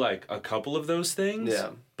would do, like, a couple of those things. Yeah.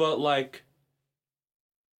 But, like,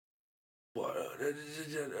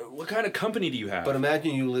 what kind of company do you have? But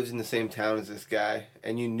imagine you lived in the same town as this guy,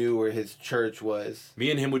 and you knew where his church was. Me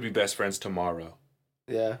and him would be best friends tomorrow.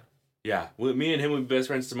 Yeah. Yeah, me and him would be best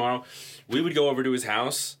friends tomorrow. We would go over to his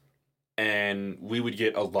house, and we would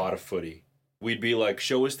get a lot of footy. We'd be like,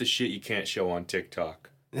 show us the shit you can't show on TikTok.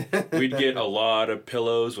 We'd get a lot of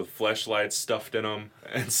pillows with fleshlights stuffed in them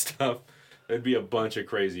and stuff. It'd be a bunch of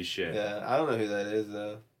crazy shit. Yeah, I don't know who that is,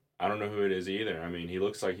 though. I don't know who it is either. I mean, he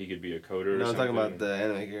looks like he could be a coder or something. No, I'm talking about the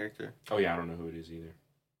anime character. Oh, yeah, I don't know who it is either.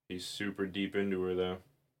 He's super deep into her, though.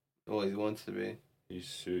 Well, he wants to be. He's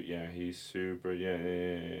super,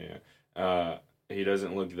 yeah. He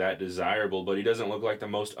doesn't look that desirable, but he doesn't look like the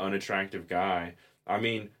most unattractive guy. I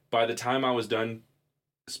mean, by the time I was done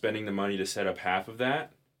spending the money to set up half of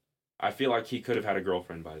that, I feel like he could have had a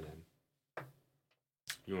girlfriend by then.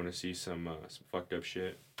 You want to see some fucked up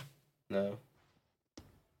shit? No.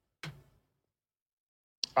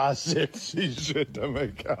 I sexy shit to my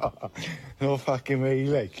car. No fucking me,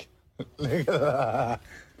 like. Look at that.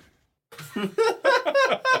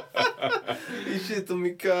 You shit on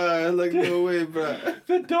me car. Like, no way, bro.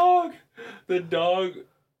 The dog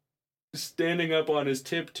standing up on his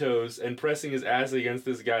tiptoes and pressing his ass against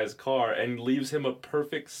this guy's car and leaves him a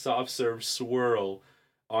perfect soft serve swirl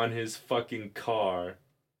on his fucking car.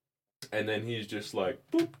 And then he's just like,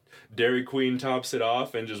 boop, Dairy Queen tops it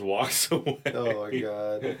off and just walks away. Oh my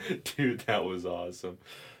god. Dude, that was awesome.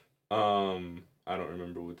 I don't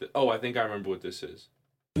remember what this... Oh, I think I remember what this is.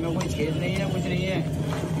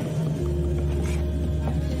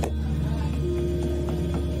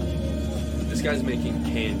 This guy's making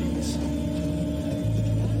candies.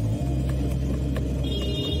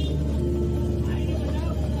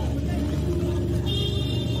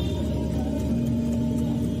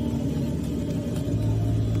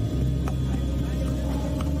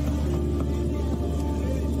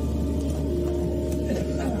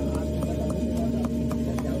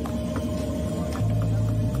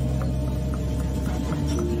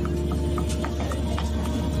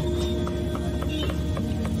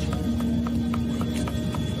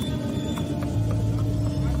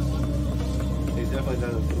 Definitely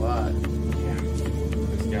done this a lot. Yeah.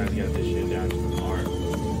 This guy's got this shit down to an art.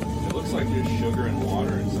 It looks like there's sugar and water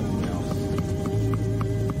and something else.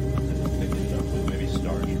 Thick it up with maybe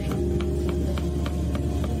starch or something.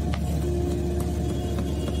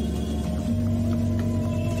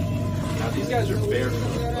 Now these guys are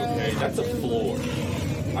barefoot, okay? That's a floor.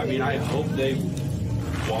 I mean, I hope they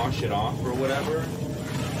wash it off or whatever,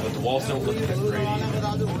 but the walls don't look that great either.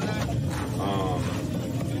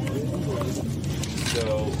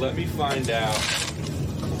 So let me find out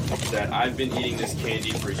that I've been eating this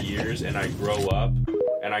candy for years and I grow up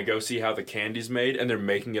and I go see how the candy's made and they're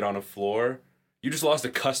making it on a floor. You just lost a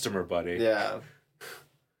customer, buddy. Yeah.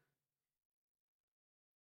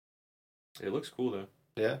 It looks cool though.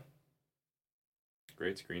 Yeah.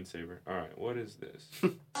 Great screensaver. Alright, what is this?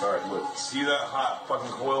 Alright, look. See that hot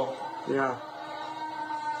fucking coil? Yeah.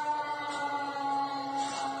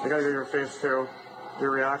 I gotta get your face too.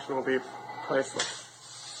 Your reaction will be priceless.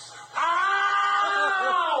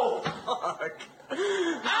 Ow! Fuck.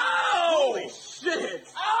 Ow! Holy shit!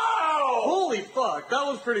 Ow! Holy fuck, that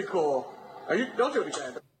was pretty cool. Don't do it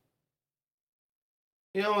again.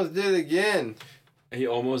 He almost did it again. He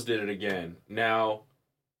almost did it again. Now,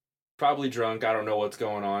 probably drunk, I don't know what's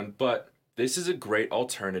going on, but this is a great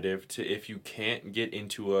alternative to if you can't get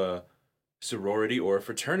into a sorority or a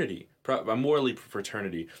fraternity. Morally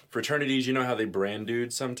fraternity. Fraternities, you know how they brand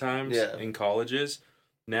dudes sometimes in colleges?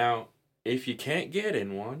 Now, if you can't get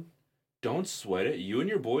in one, don't sweat it. You and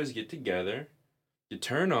your boys get together. You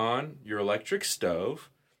turn on your electric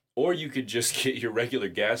stove, or you could just get your regular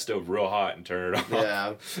gas stove real hot and turn it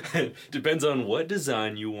off. Yeah. Depends on what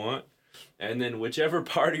design you want. And then whichever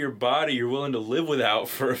part of your body you're willing to live without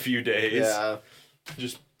for a few days,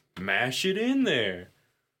 just mash it in there.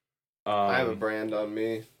 I have a brand on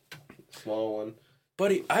me. Small one.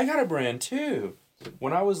 Buddy, I got a brand too.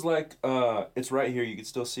 When I was like, it's right here, you can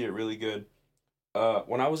still see it really good.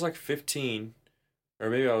 When I was like 15, or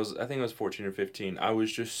maybe I think I was 14 or 15, I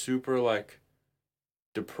was just super like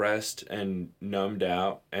depressed and numbed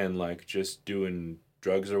out and like just doing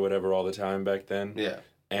drugs or whatever all the time back then. Yeah.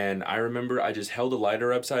 And I remember I just held a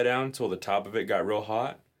lighter upside down until the top of it got real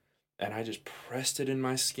hot, and I just pressed it in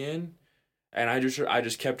my skin, and I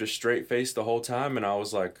just kept a straight face the whole time, and I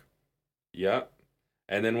was like, yep.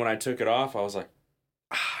 And then when I took it off, I was like,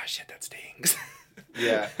 shit, that stings.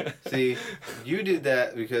 Yeah. See, you did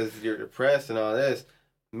that because you're depressed and all this.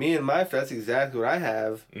 Me and my friends, that's exactly what I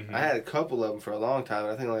have. Mm-hmm. I had a couple of them for a long time.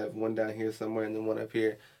 I think I have one down here somewhere and then one up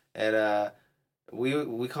here. And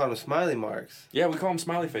we call them smiley marks. Yeah, we call them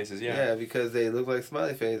smiley faces, yeah. Yeah, because they look like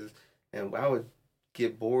smiley faces. And I would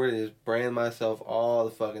get bored and just brand myself all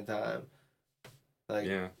the fucking time. Like,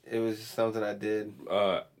 it was just something I did.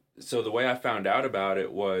 So the way I found out about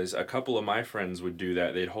it was a couple of my friends would do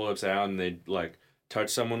that. They'd hold upside down and they'd like touch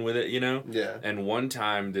someone with it, you know? Yeah. And one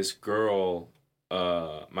time this girl,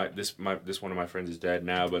 this one of my friends is dead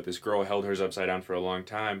now, but this girl held hers upside down for a long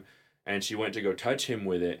time, and she went to go touch him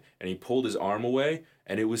with it, and he pulled his arm away,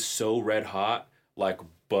 and it was so red hot, like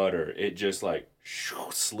butter. It just like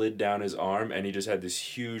slid down his arm, and he just had this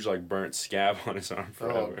huge like burnt scab on his arm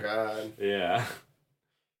forever. Oh God. Yeah.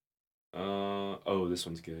 Oh, this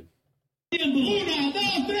one's good.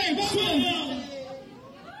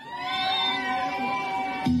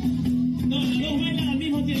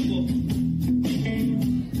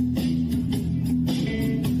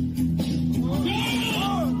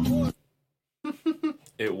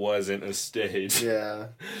 It wasn't a stage. Yeah.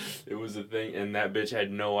 It was a thing, and that bitch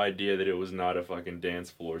had no idea that it was not a fucking dance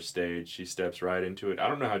floor stage. She steps right into it. I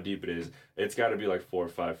don't know how deep it is. It's got to be like 4 or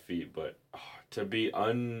 5 feet, but to be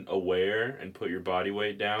unaware and put your body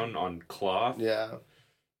weight down on cloth,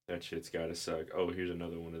 that shit's got to suck. Oh, here's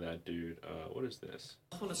another one of that dude. What is this?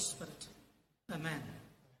 Holy Spirit. Amen.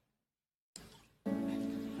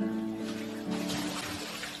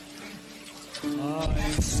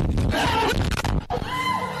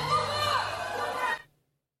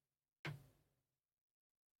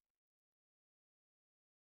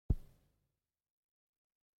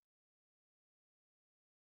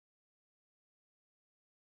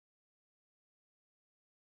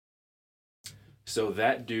 So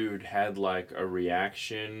that dude had like a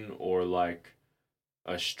reaction or like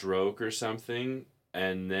a stroke or something,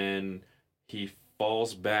 and then he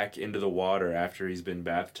falls back into the water after he's been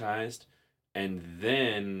baptized. And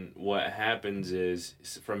then what happens is,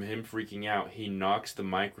 from him freaking out, he knocks the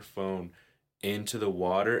microphone into the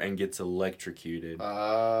water and gets electrocuted.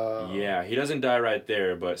 Yeah, he doesn't die right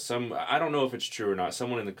there, but I don't know if it's true or not.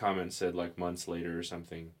 Someone in the comments said like months later or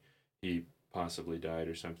something, he possibly died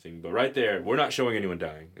or something. But right there, we're not showing anyone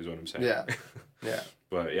dying, is what I'm saying. Yeah. Yeah.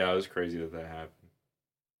 But yeah, it was crazy that happened.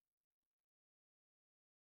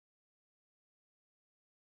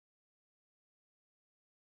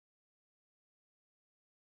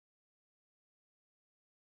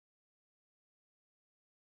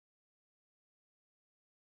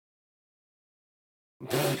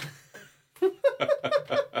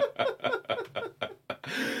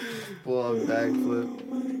 Full backflip.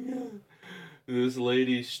 This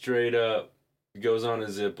lady straight up goes on a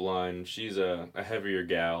zip line. She's a heavier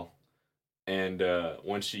gal, and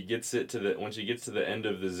when she gets to the end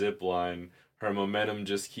of the zip line, her momentum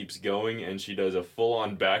just keeps going, and she does a full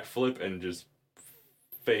on backflip and just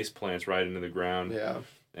face plants right into the ground. Yeah.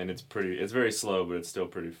 And it's very slow, but it's still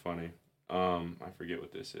pretty funny. I forget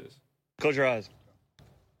what this is. Close your eyes.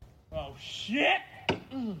 Oh, shit!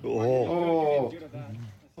 Oh.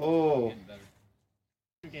 Oh.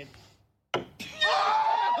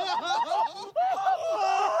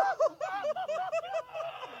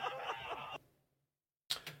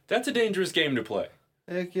 That's a dangerous game to play.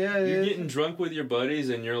 Heck yeah, You're getting drunk with your buddies,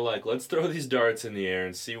 and you're like, let's throw these darts in the air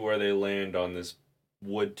and see where they land on this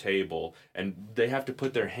wood table. And they have to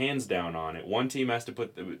put their hands down on it. One team has to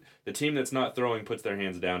put... The team that's not throwing puts their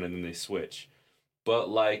hands down, and then they switch. But,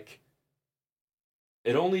 like,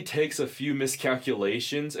 it only takes a few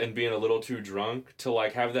miscalculations and being a little too drunk to,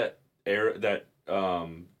 like, have that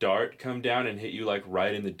dart come down and hit you like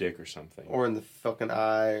right in the dick or something, or in the fucking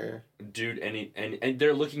eye, or dude. And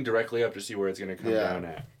they're looking directly up to see where it's gonna come down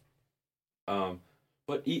at. But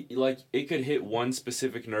it could hit one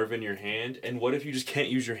specific nerve in your hand, and what if you just can't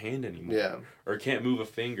use your hand anymore? Yeah. Or can't move a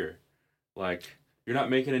finger? Like, you're not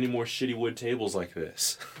making any more shitty wood tables like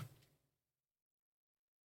this.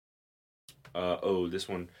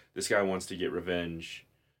 This guy wants to get revenge,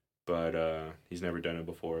 but he's never done it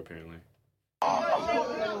before apparently. Oh,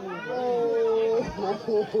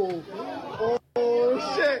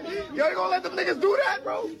 shit. You ain't gonna let them niggas do that,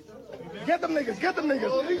 bro? Get them niggas, get them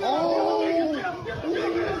niggas.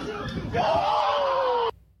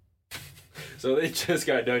 Oh. So they just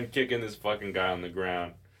got done kicking this fucking guy on the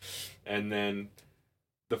ground. And then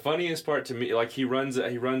the funniest part to me, like, he runs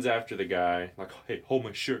after the guy, like, hey, hold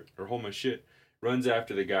my shirt, or hold my shit. Runs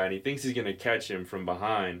after the guy, and he thinks he's gonna catch him from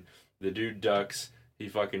behind. The dude ducks. He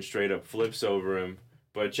fucking straight up flips over him.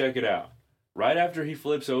 But check it out. Right after he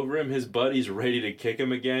flips over him, his buddy's ready to kick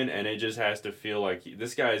him again, and it just has to feel like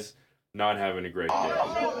this guy's not having a great day. Oh,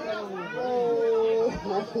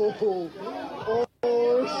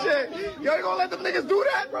 shit. You ain't gonna let them niggas do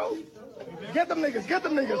that, bro? Get them niggas, get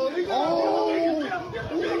them niggas.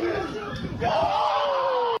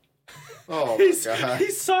 Oh my god. He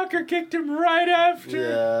soccer kicked him right after.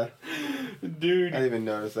 Yeah. Dude. I didn't even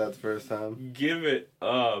notice that the first time. Give it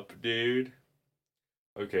up, dude.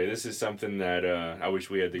 Okay, this is something that I wish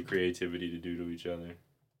we had the creativity to do to each other.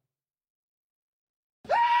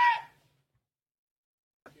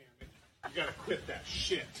 You gotta quit that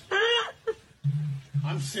shit.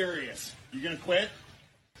 I'm serious. You gonna quit?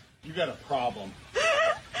 You got a problem.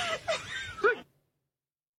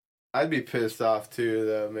 I'd be pissed off too,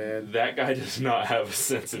 though, man. That guy does not have a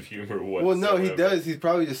sense of humor whatsoever. Well, no, he does. He's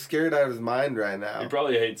probably just scared out of his mind right now. He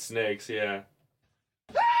probably hates snakes, yeah.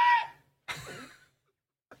 You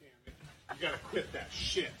gotta quit that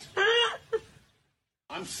shit.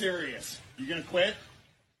 I'm serious. You gonna quit?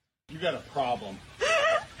 You got a problem.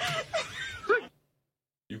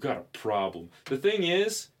 You got a problem. The thing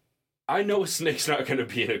is, I know a snake's not going to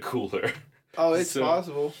be in a cooler. Oh, it's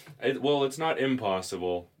possible. It's not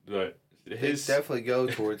impossible, but his definitely go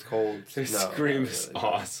towards cold. His scream is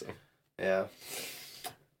awesome. Yeah.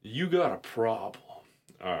 You got a problem.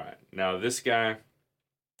 All right. Now this guy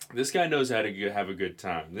knows how to have a good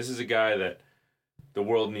time. This is a guy that the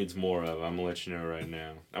world needs more of. I'm gonna let you know right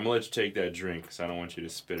now. I'm gonna let you take that drink because I don't want you to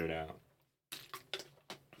spit it out.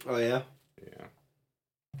 Oh yeah. Yeah.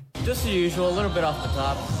 Just the usual, a little bit off the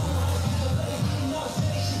top.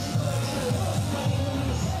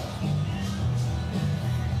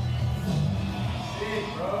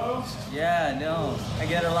 Yeah, no. I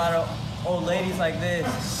get a lot of old ladies like this.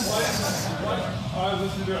 Alright,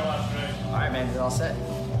 let's do it last night. Alright, man, you're all set.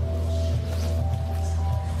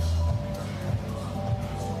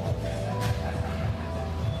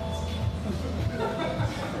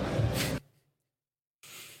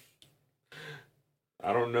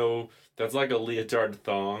 That's like a leotard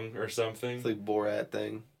thong or something. It's like Borat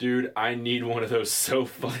thing. Dude, I need one of those so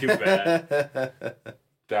fucking bad.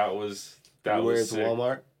 that was You wear it to sick.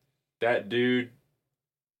 Walmart? That dude.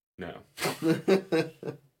 No.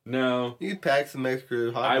 No. You could pack some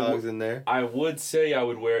extra hot dogs in there. I would say I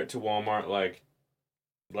would wear it to Walmart like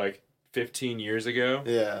 15 years ago.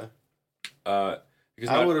 Yeah. Because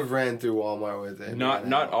I would have ran through Walmart with it.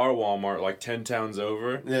 Not our Walmart, like 10 towns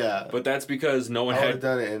over. Yeah. But that's because no one I would had have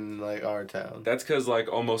done it in like our town. That's because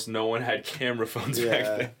like almost no one had camera phones back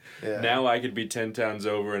then. Yeah. Now I could be 10 towns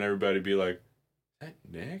over and everybody be like, "Is that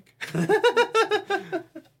Nick?"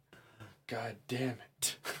 God damn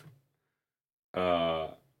it.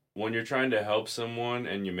 When you're trying to help someone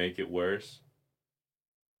and you make it worse.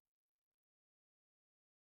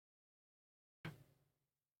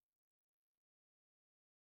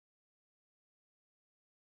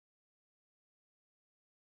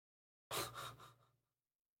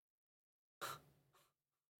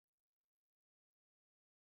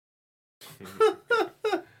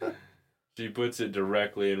 She puts it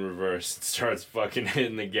directly in reverse and starts fucking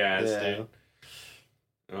hitting the gas, dude.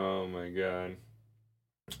 Oh my god.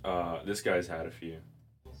 This guy's had a few.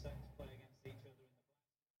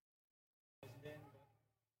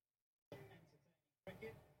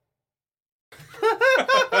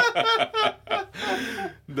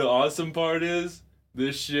 The awesome part is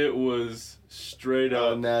this shit was straight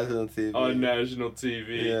up on national TV. On national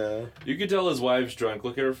TV. Yeah. You could tell his wife's drunk.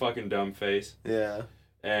 Look at her fucking dumb face. Yeah.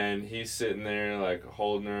 And he's sitting there like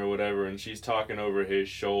holding her or whatever, and she's talking over his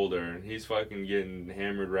shoulder, and he's fucking getting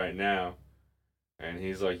hammered right now. And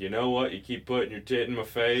he's like, you know what? You keep putting your tit in my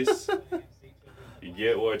face, you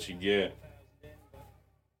get what you get.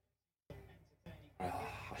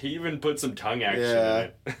 He even put some tongue action in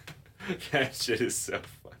it. That shit is so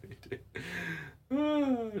funny, dude.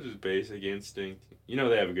 Just basic instinct. You know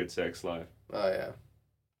they have a good sex life. Oh, yeah.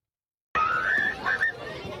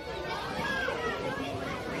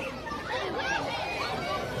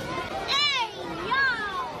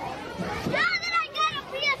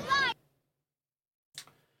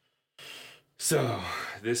 So,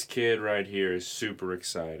 this kid right here is super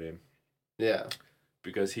excited. Yeah.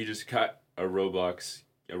 Because he just got a Roblox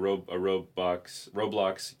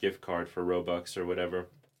gift card for Robux or whatever.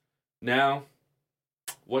 Now,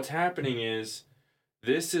 what's happening is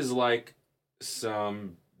this is like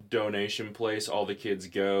some donation place all the kids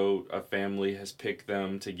go. A family has picked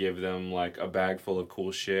them to give them like a bag full of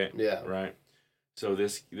cool shit. Yeah. Right? So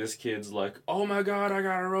this kid's like, "Oh my god, I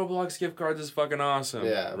got a Roblox gift card. This is fucking awesome."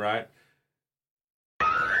 Yeah. Right?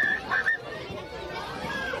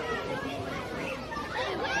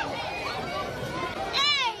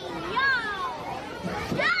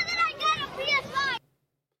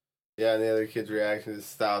 Yeah, and the other kid's reaction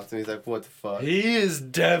just stops, and he's like, "What the fuck?" He is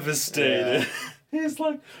devastated. Yeah. He's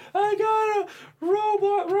like, "I got a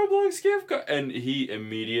Roblox gift card," and he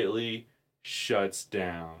immediately shuts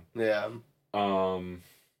down. Yeah.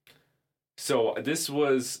 So this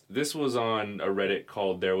was on a Reddit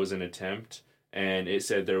called "There Was an Attempt," and it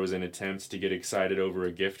said there was an attempt to get excited over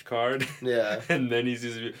a gift card. Yeah. And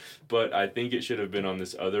then but I think it should have been on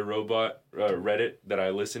this other Reddit that I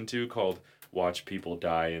listened to called "Watch People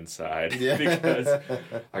Die Inside." Yeah. Because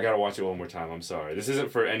I gotta watch it one more time. I'm sorry. This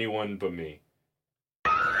isn't for anyone but me.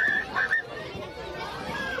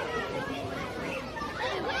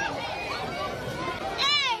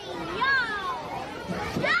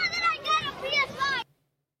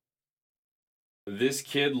 This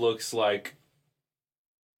kid looks like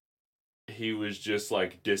he was just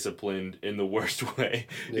like disciplined in the worst way.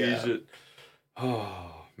 Yeah. He's just,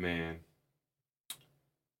 oh man.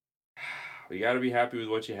 You gotta be happy with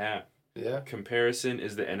what you have. Yeah. Comparison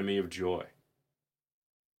is the enemy of joy.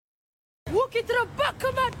 Walk into the back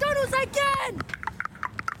of McDonald's again!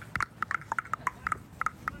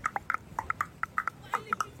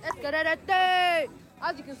 Let's get at that day!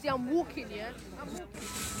 As you can see, I'm walking, yeah?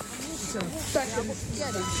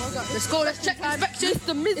 Let's go, let's check the inspection.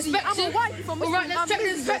 Inspection. Alright, let's check the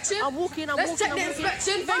inspection. I'm walking. Let's check the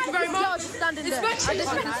inspection. Thank you very much.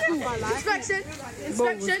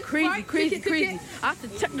 Inspection. Crazy. I have to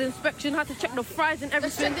check the inspection, I have to check the fries and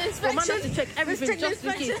everything. Man, I have to check everything just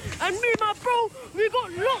in case. And me and my bro, we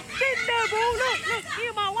got locked in there, bro. Look,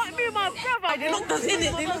 me and my brother. They locked us in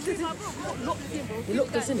it. They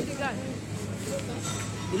locked us in it.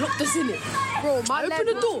 You locked us in it. Bro, my legs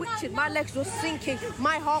were twitching, my legs were sinking,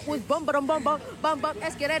 my heart was bum. I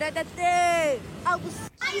was scared.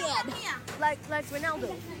 Like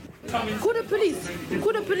Ronaldo. Call the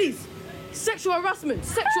police. Sexual harassment.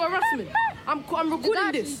 I'm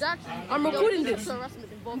recording this. I'm recording this.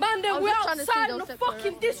 Man, then we're outside in the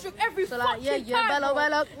fucking district every fucking time.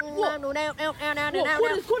 What?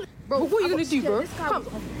 Bro, what are you gonna do, bro? Come,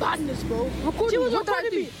 badness, bro. Record me. What do I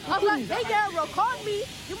do? I was like, hey girl, record me.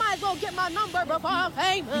 You might as well get my number before I'm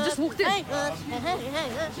famous. You just walked in. You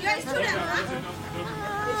guys do that,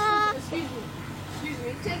 huh? Excuse me.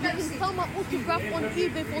 Take that receipt. Sell my autograph on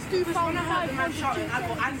eBay for £2,500. I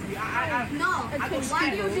got angry. No. Why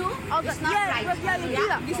do you do? I was like,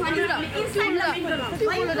 yeah, you do that. You do that.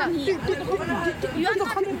 You are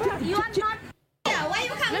not. Why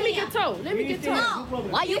you coming? Let me get told. Let me get told. No.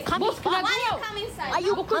 Why you coming? Boss, can I come inside? Why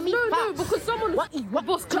you coming? No, because someone. What?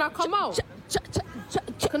 Boss, can I come out?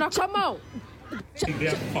 Can I come out?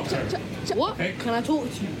 What? Can I talk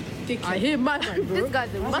to you? I hear my man, bro. This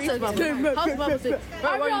guy's a massive man. How's my say?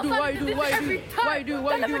 Why you do?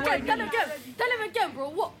 Tell him again, bro.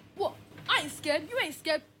 What? I ain't scared. You ain't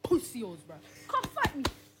scared. Pussios, bro. Come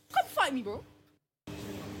fight me. Bro.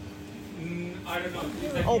 I don't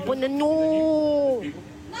know. Open the door.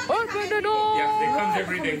 Open the door. Yeah, they come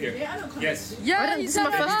every day here. Yes. Yeah, this is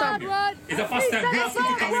my first time. It's the first time. You have to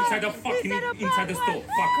come inside the store.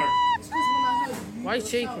 Fucker. Why are you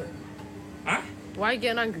shaking? Huh? Why are you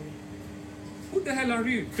getting angry? Who the hell are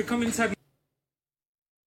you to come inside?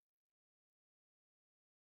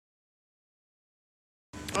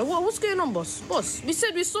 What's going on, boss? Boss, we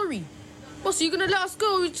said we're sorry. Boss, are you gonna let us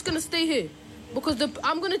go or are we just gonna stay here? Because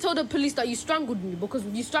I'm gonna tell the police that you strangled me because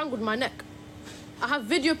you strangled my neck. I have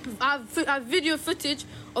video footage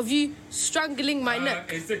of you strangling my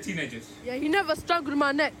neck. It's the teenagers. Yeah, you never strangled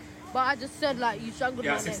my neck. But I just said, like, you strangled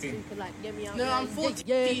my 16. neck so you could, like, get me out. No, I'm 14.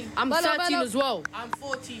 Yeah, I'm 13 as well. I'm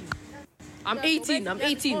 14. I'm 18. I'm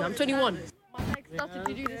 21. Started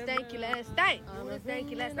to do the stanky last stank.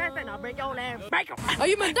 I'll break your ass. Break them. Oh,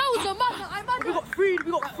 you mean that was the man? We got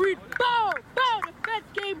freed. Bow. The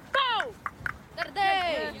feds came. Bow.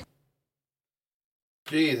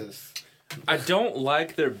 Jesus. I don't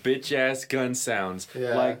like their bitch ass gun sounds.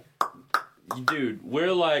 Yeah. Like, dude,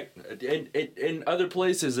 we're like in other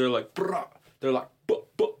places they're like, brah. They're like, buh.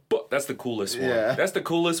 That's the coolest one. Yeah. That's the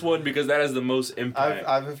coolest one because that has the most impact.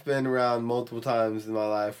 I've been around multiple times in my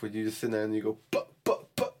life where you just sit there and you go, buh,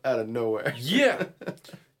 out of nowhere. Yeah.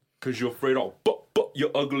 Cause you're afraid of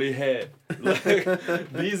your ugly head. Like,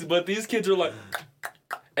 these kids are like.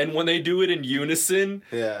 And when they do it in unison,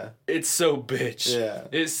 yeah, it's so bitch. Yeah.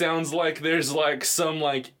 It sounds like there's like some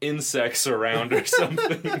like insects around or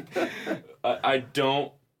something. I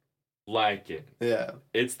don't like it. Yeah.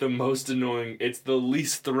 It's the most annoying, it's the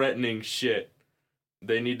least threatening shit.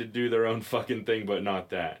 They need to do their own fucking thing, but not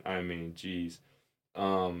that. I mean, jeez.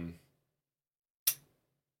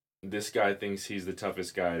 This guy thinks he's the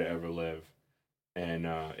toughest guy to ever live. And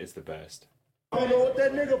it's the best. I don't know what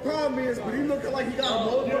that nigga problem is, but he looking like he got a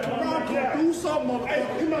motherfucking problem. Come do something,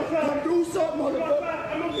 motherfucker. Come do something, motherfucker.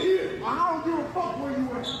 I'm over here. I don't give a fuck where you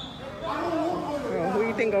at. I don't want to. Who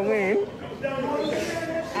you think will win?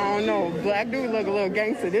 I don't know. Black dude look a little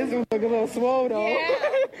gangster. This dude look a little swole though. Yeah.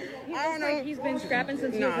 I don't know. Like he's been scrapping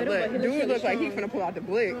since he was little, but he looks dude really look like strong. he finna pull out the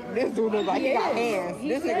blick. This dude look like he got hands.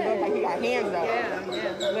 This nigga look like he got hands though.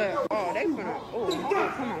 Yeah. Look, oh, they finna. Oh,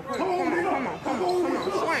 come on.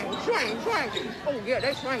 Swing. Oh yeah,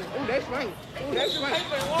 they swing. Oh, they swing. It's Liddy in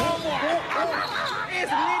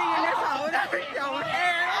this hole.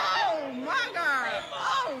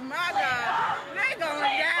 Oh my God. They going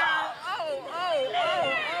down.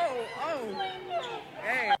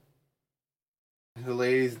 Hey. The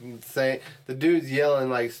ladies saying, the dude's yelling,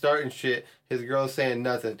 like, starting shit. His girl's saying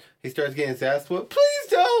nothing. He starts getting his ass whooped. Please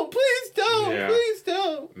don't. Yeah. Please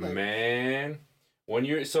don't. Like, Man, when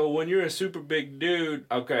you're a super big dude,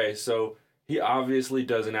 okay, so he obviously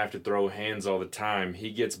doesn't have to throw hands all the time.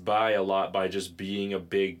 He gets by a lot by just being a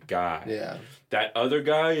big guy. Yeah. That other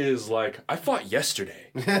guy is like, I fought yesterday.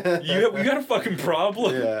 You got a fucking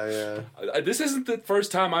problem? Yeah. This isn't the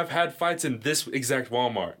first time I've had fights in this exact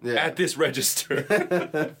Walmart. Yeah. At this register.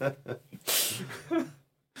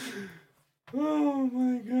 Oh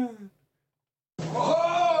my God.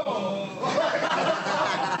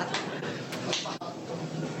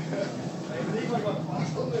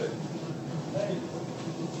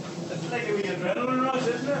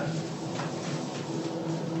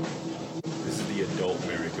 This is the adult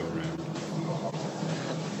merry-go-round.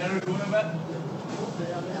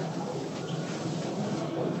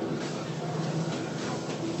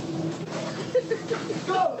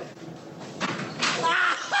 Go!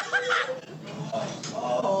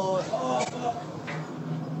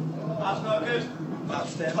 That's not good.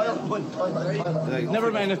 That's the toilet. like,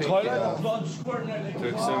 Never mind the toilet.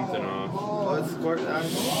 Took something off. Oh, it's squirt out?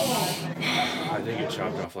 I think it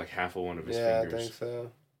chopped off like half of one of his fingers. Yeah, I think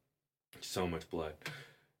so. So much blood.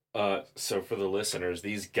 So for the listeners,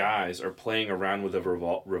 these guys are playing around with a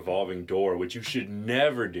revolving door, which you should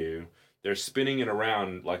never do. They're spinning it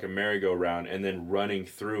around like a merry-go-round and then running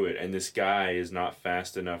through it. And this guy is not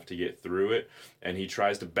fast enough to get through it. And he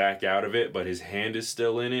tries to back out of it, but his hand is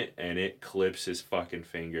still in it. And it clips his fucking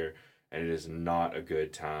finger. And it is not a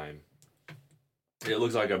good time. It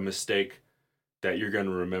looks like a mistake that you're going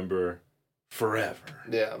to remember forever.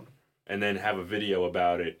 Yeah. And then have a video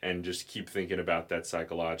about it and just keep thinking about that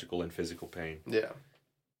psychological and physical pain. Yeah.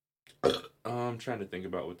 I'm trying to think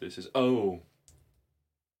about what this is. Oh.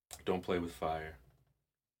 Don't play with fire.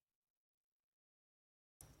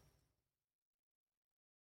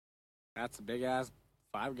 That's a big ass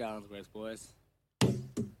 5 gallons worth, boys.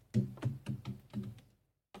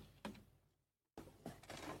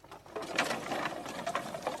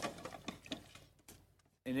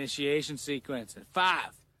 Initiation sequence in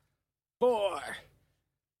 5, 4,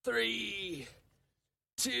 3,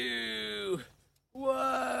 2,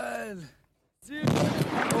 1.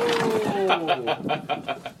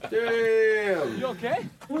 Oh, damn! You okay?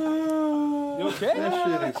 You okay? That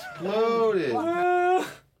shit exploded.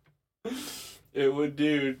 It would,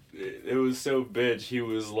 dude. It was so bitch. He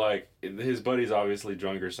was like, his buddy's obviously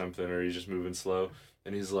drunk or something, or he's just moving slow,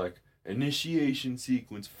 and he's like, initiation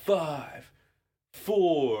sequence 5,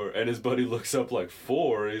 4, and his buddy looks up like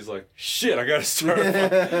 4. He's like, shit, I gotta start.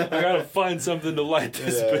 I gotta find something to light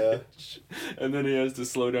this bitch. And then he has to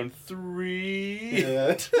slow down 3.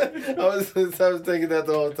 Yeah. I was thinking that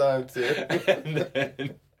the whole time too. And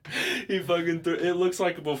then he fucking it looks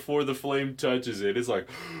like before the flame touches it, it's like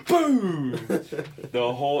boom.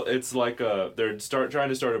 The whole, it's like they're trying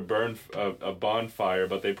to start a bonfire,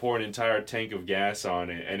 but they pour an entire tank of gas on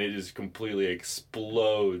it, and it just completely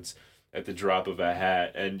explodes at the drop of a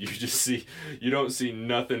hat, and you don't see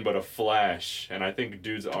nothing but a flash, and I think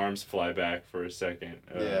dude's arms fly back for a second.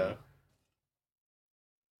 Yeah.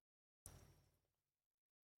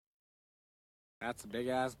 That's a big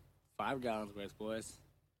ass 5 gallons worth, boys.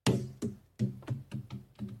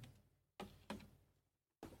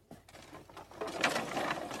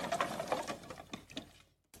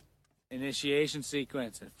 Initiation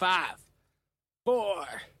sequence in 5, 4,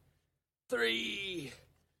 3,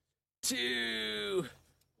 2,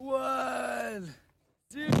 1.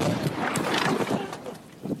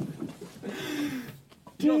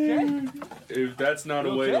 You okay? If that's not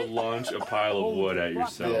a way to launch a pile of wood at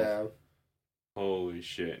yourself. Yeah. Holy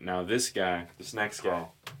shit. Now this next guy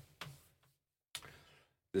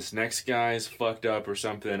is fucked up or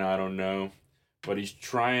something, I don't know. But he's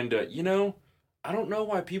trying to, I don't know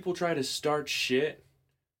why people try to start shit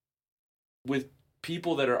with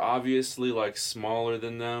people that are obviously like smaller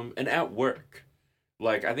than them and at work.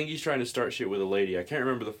 Like, I think he's trying to start shit with a lady. I can't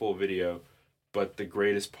remember the full video, but the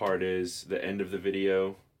greatest part is the end of the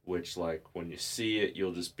video, which, like, when you see it,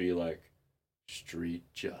 you'll just be like, street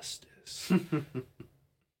justice.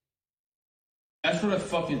 That's what I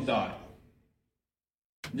fucking thought.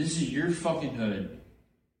 This is your fucking hood.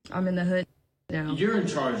 I'm in the hood now. You're in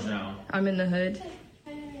charge now. I'm in the hood.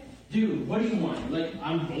 Dude, what do you want? Like,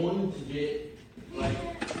 I'm going to get, like...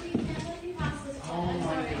 Oh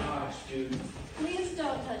my gosh, dude. Please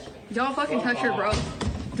don't touch me. Don't fucking touch her, bro.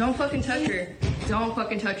 Don't fucking touch her. Don't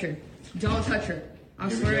fucking touch her. Don't touch her. I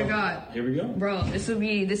swear to God. Here we go. Bro, this will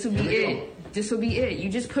be it. This will be it. You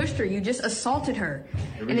just pushed her. You just assaulted her.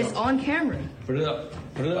 And it's on camera. Put it up.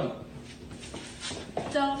 Put it up.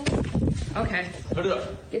 Don't. Okay. Put it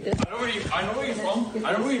up. Get this. I know where you're from.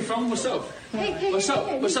 I know where you're from. What's up? Hey, What's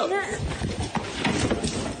up? What's up?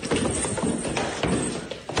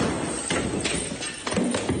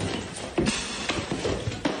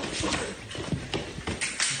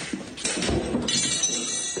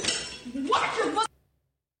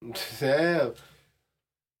 Damn.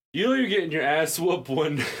 You know you're getting your ass whooped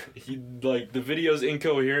when the video's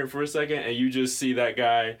incoherent for a second and you just see that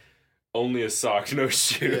guy only a sock, no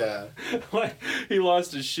shoe. Yeah. Like, he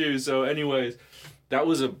lost his shoe. So anyways, that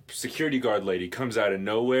was a security guard lady, comes out of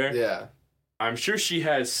nowhere. Yeah. I'm sure she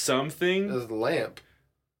has something. There's a lamp.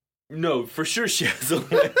 No, for sure she has a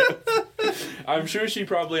lamp. I'm sure she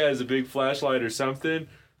probably has a big flashlight or something,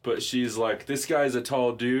 but she's like, this guy's a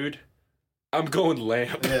tall dude. I'm going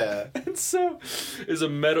lamp. Yeah. And so it's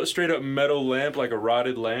a straight up metal lamp, like a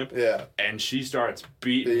rotted lamp. Yeah. And she starts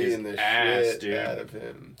beating his ass, shit dude. out of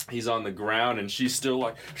him. He's on the ground and she's still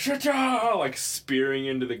like, shut-ya! Like spearing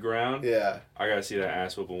into the ground. Yeah. I gotta see that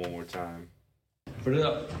ass whooping one more time. Put it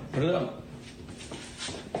up. Put it up.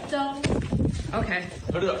 Don't. Okay.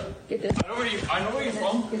 Put it up. Get this. I know where you're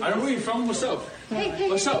from. I know where you're from. What's up? Hey,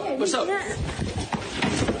 What's up? hey, What's up?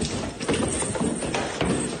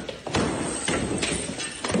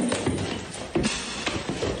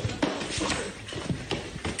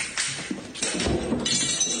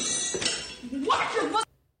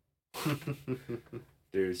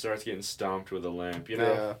 Dude, starts getting stomped with a lamp. You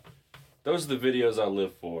know, Yeah. those are the videos I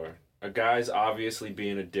live for. A guy's obviously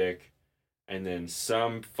being a dick, and then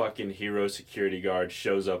some fucking hero security guard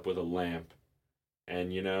shows up with a lamp.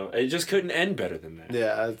 And, you know, it just couldn't end better than that.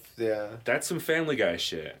 Yeah. That's some Family Guy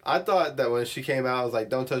shit. I thought that when she came out, I was like,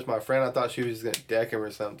 don't touch my friend. I thought she was just going to deck him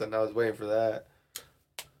or something. I was waiting for that.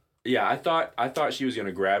 Yeah, I thought she was going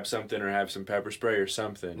to grab something or have some pepper spray or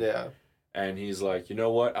something. Yeah. And he's like, you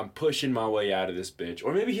know what? I'm pushing my way out of this bitch.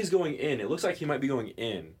 Or maybe he's going in. It looks like he might be going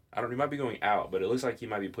in. He might be going out, but it looks like he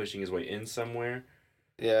might be pushing his way in somewhere.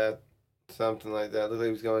 Yeah, something like that. Looked like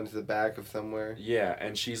he was going to the back of somewhere. Yeah,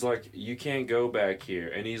 and she's like, you can't go back here.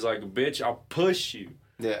 And he's like, bitch, I'll push you.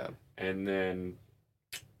 Yeah. And then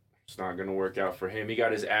it's not going to work out for him. He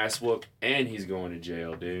got his ass whooped, and he's going to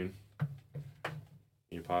jail, dude.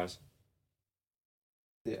 You pause?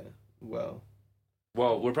 Yeah, well,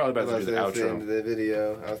 we're probably about to do the that's the end outro. of the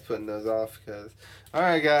video. I was putting those off because...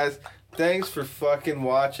 Alright, guys. Thanks for fucking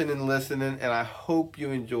watching and listening, and I hope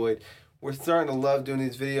you enjoyed. We're starting to love doing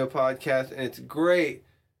these video podcasts, and it's great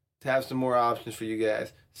to have some more options for you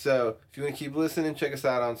guys. So, if you want to keep listening, check us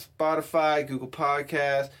out on Spotify, Google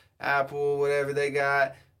Podcasts, Apple, whatever they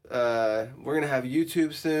got. We're going to have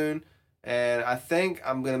YouTube soon, and I think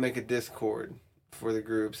I'm going to make a Discord for the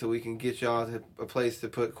group so we can get y'all to a place to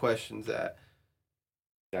put questions at.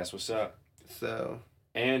 That's what's up. So,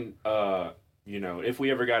 and you know, if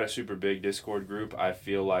we ever got a super big Discord group, I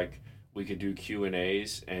feel like we could do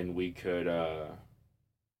Q&As, and we could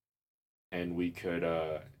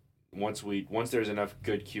once there's enough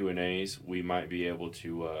good Q&As, we might be able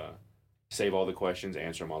to save all the questions,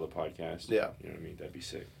 answer them all the podcast. Yeah. You know what I mean? That'd be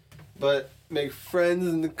sick. but make friends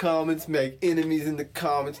in the comments, make enemies in the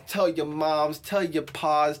comments. Tell your moms, tell your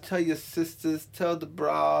pa's, tell your sisters, tell the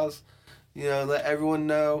bras. You know, let everyone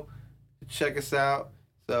know. Check us out.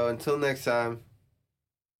 So until next time.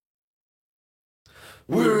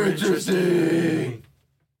 We're interesting.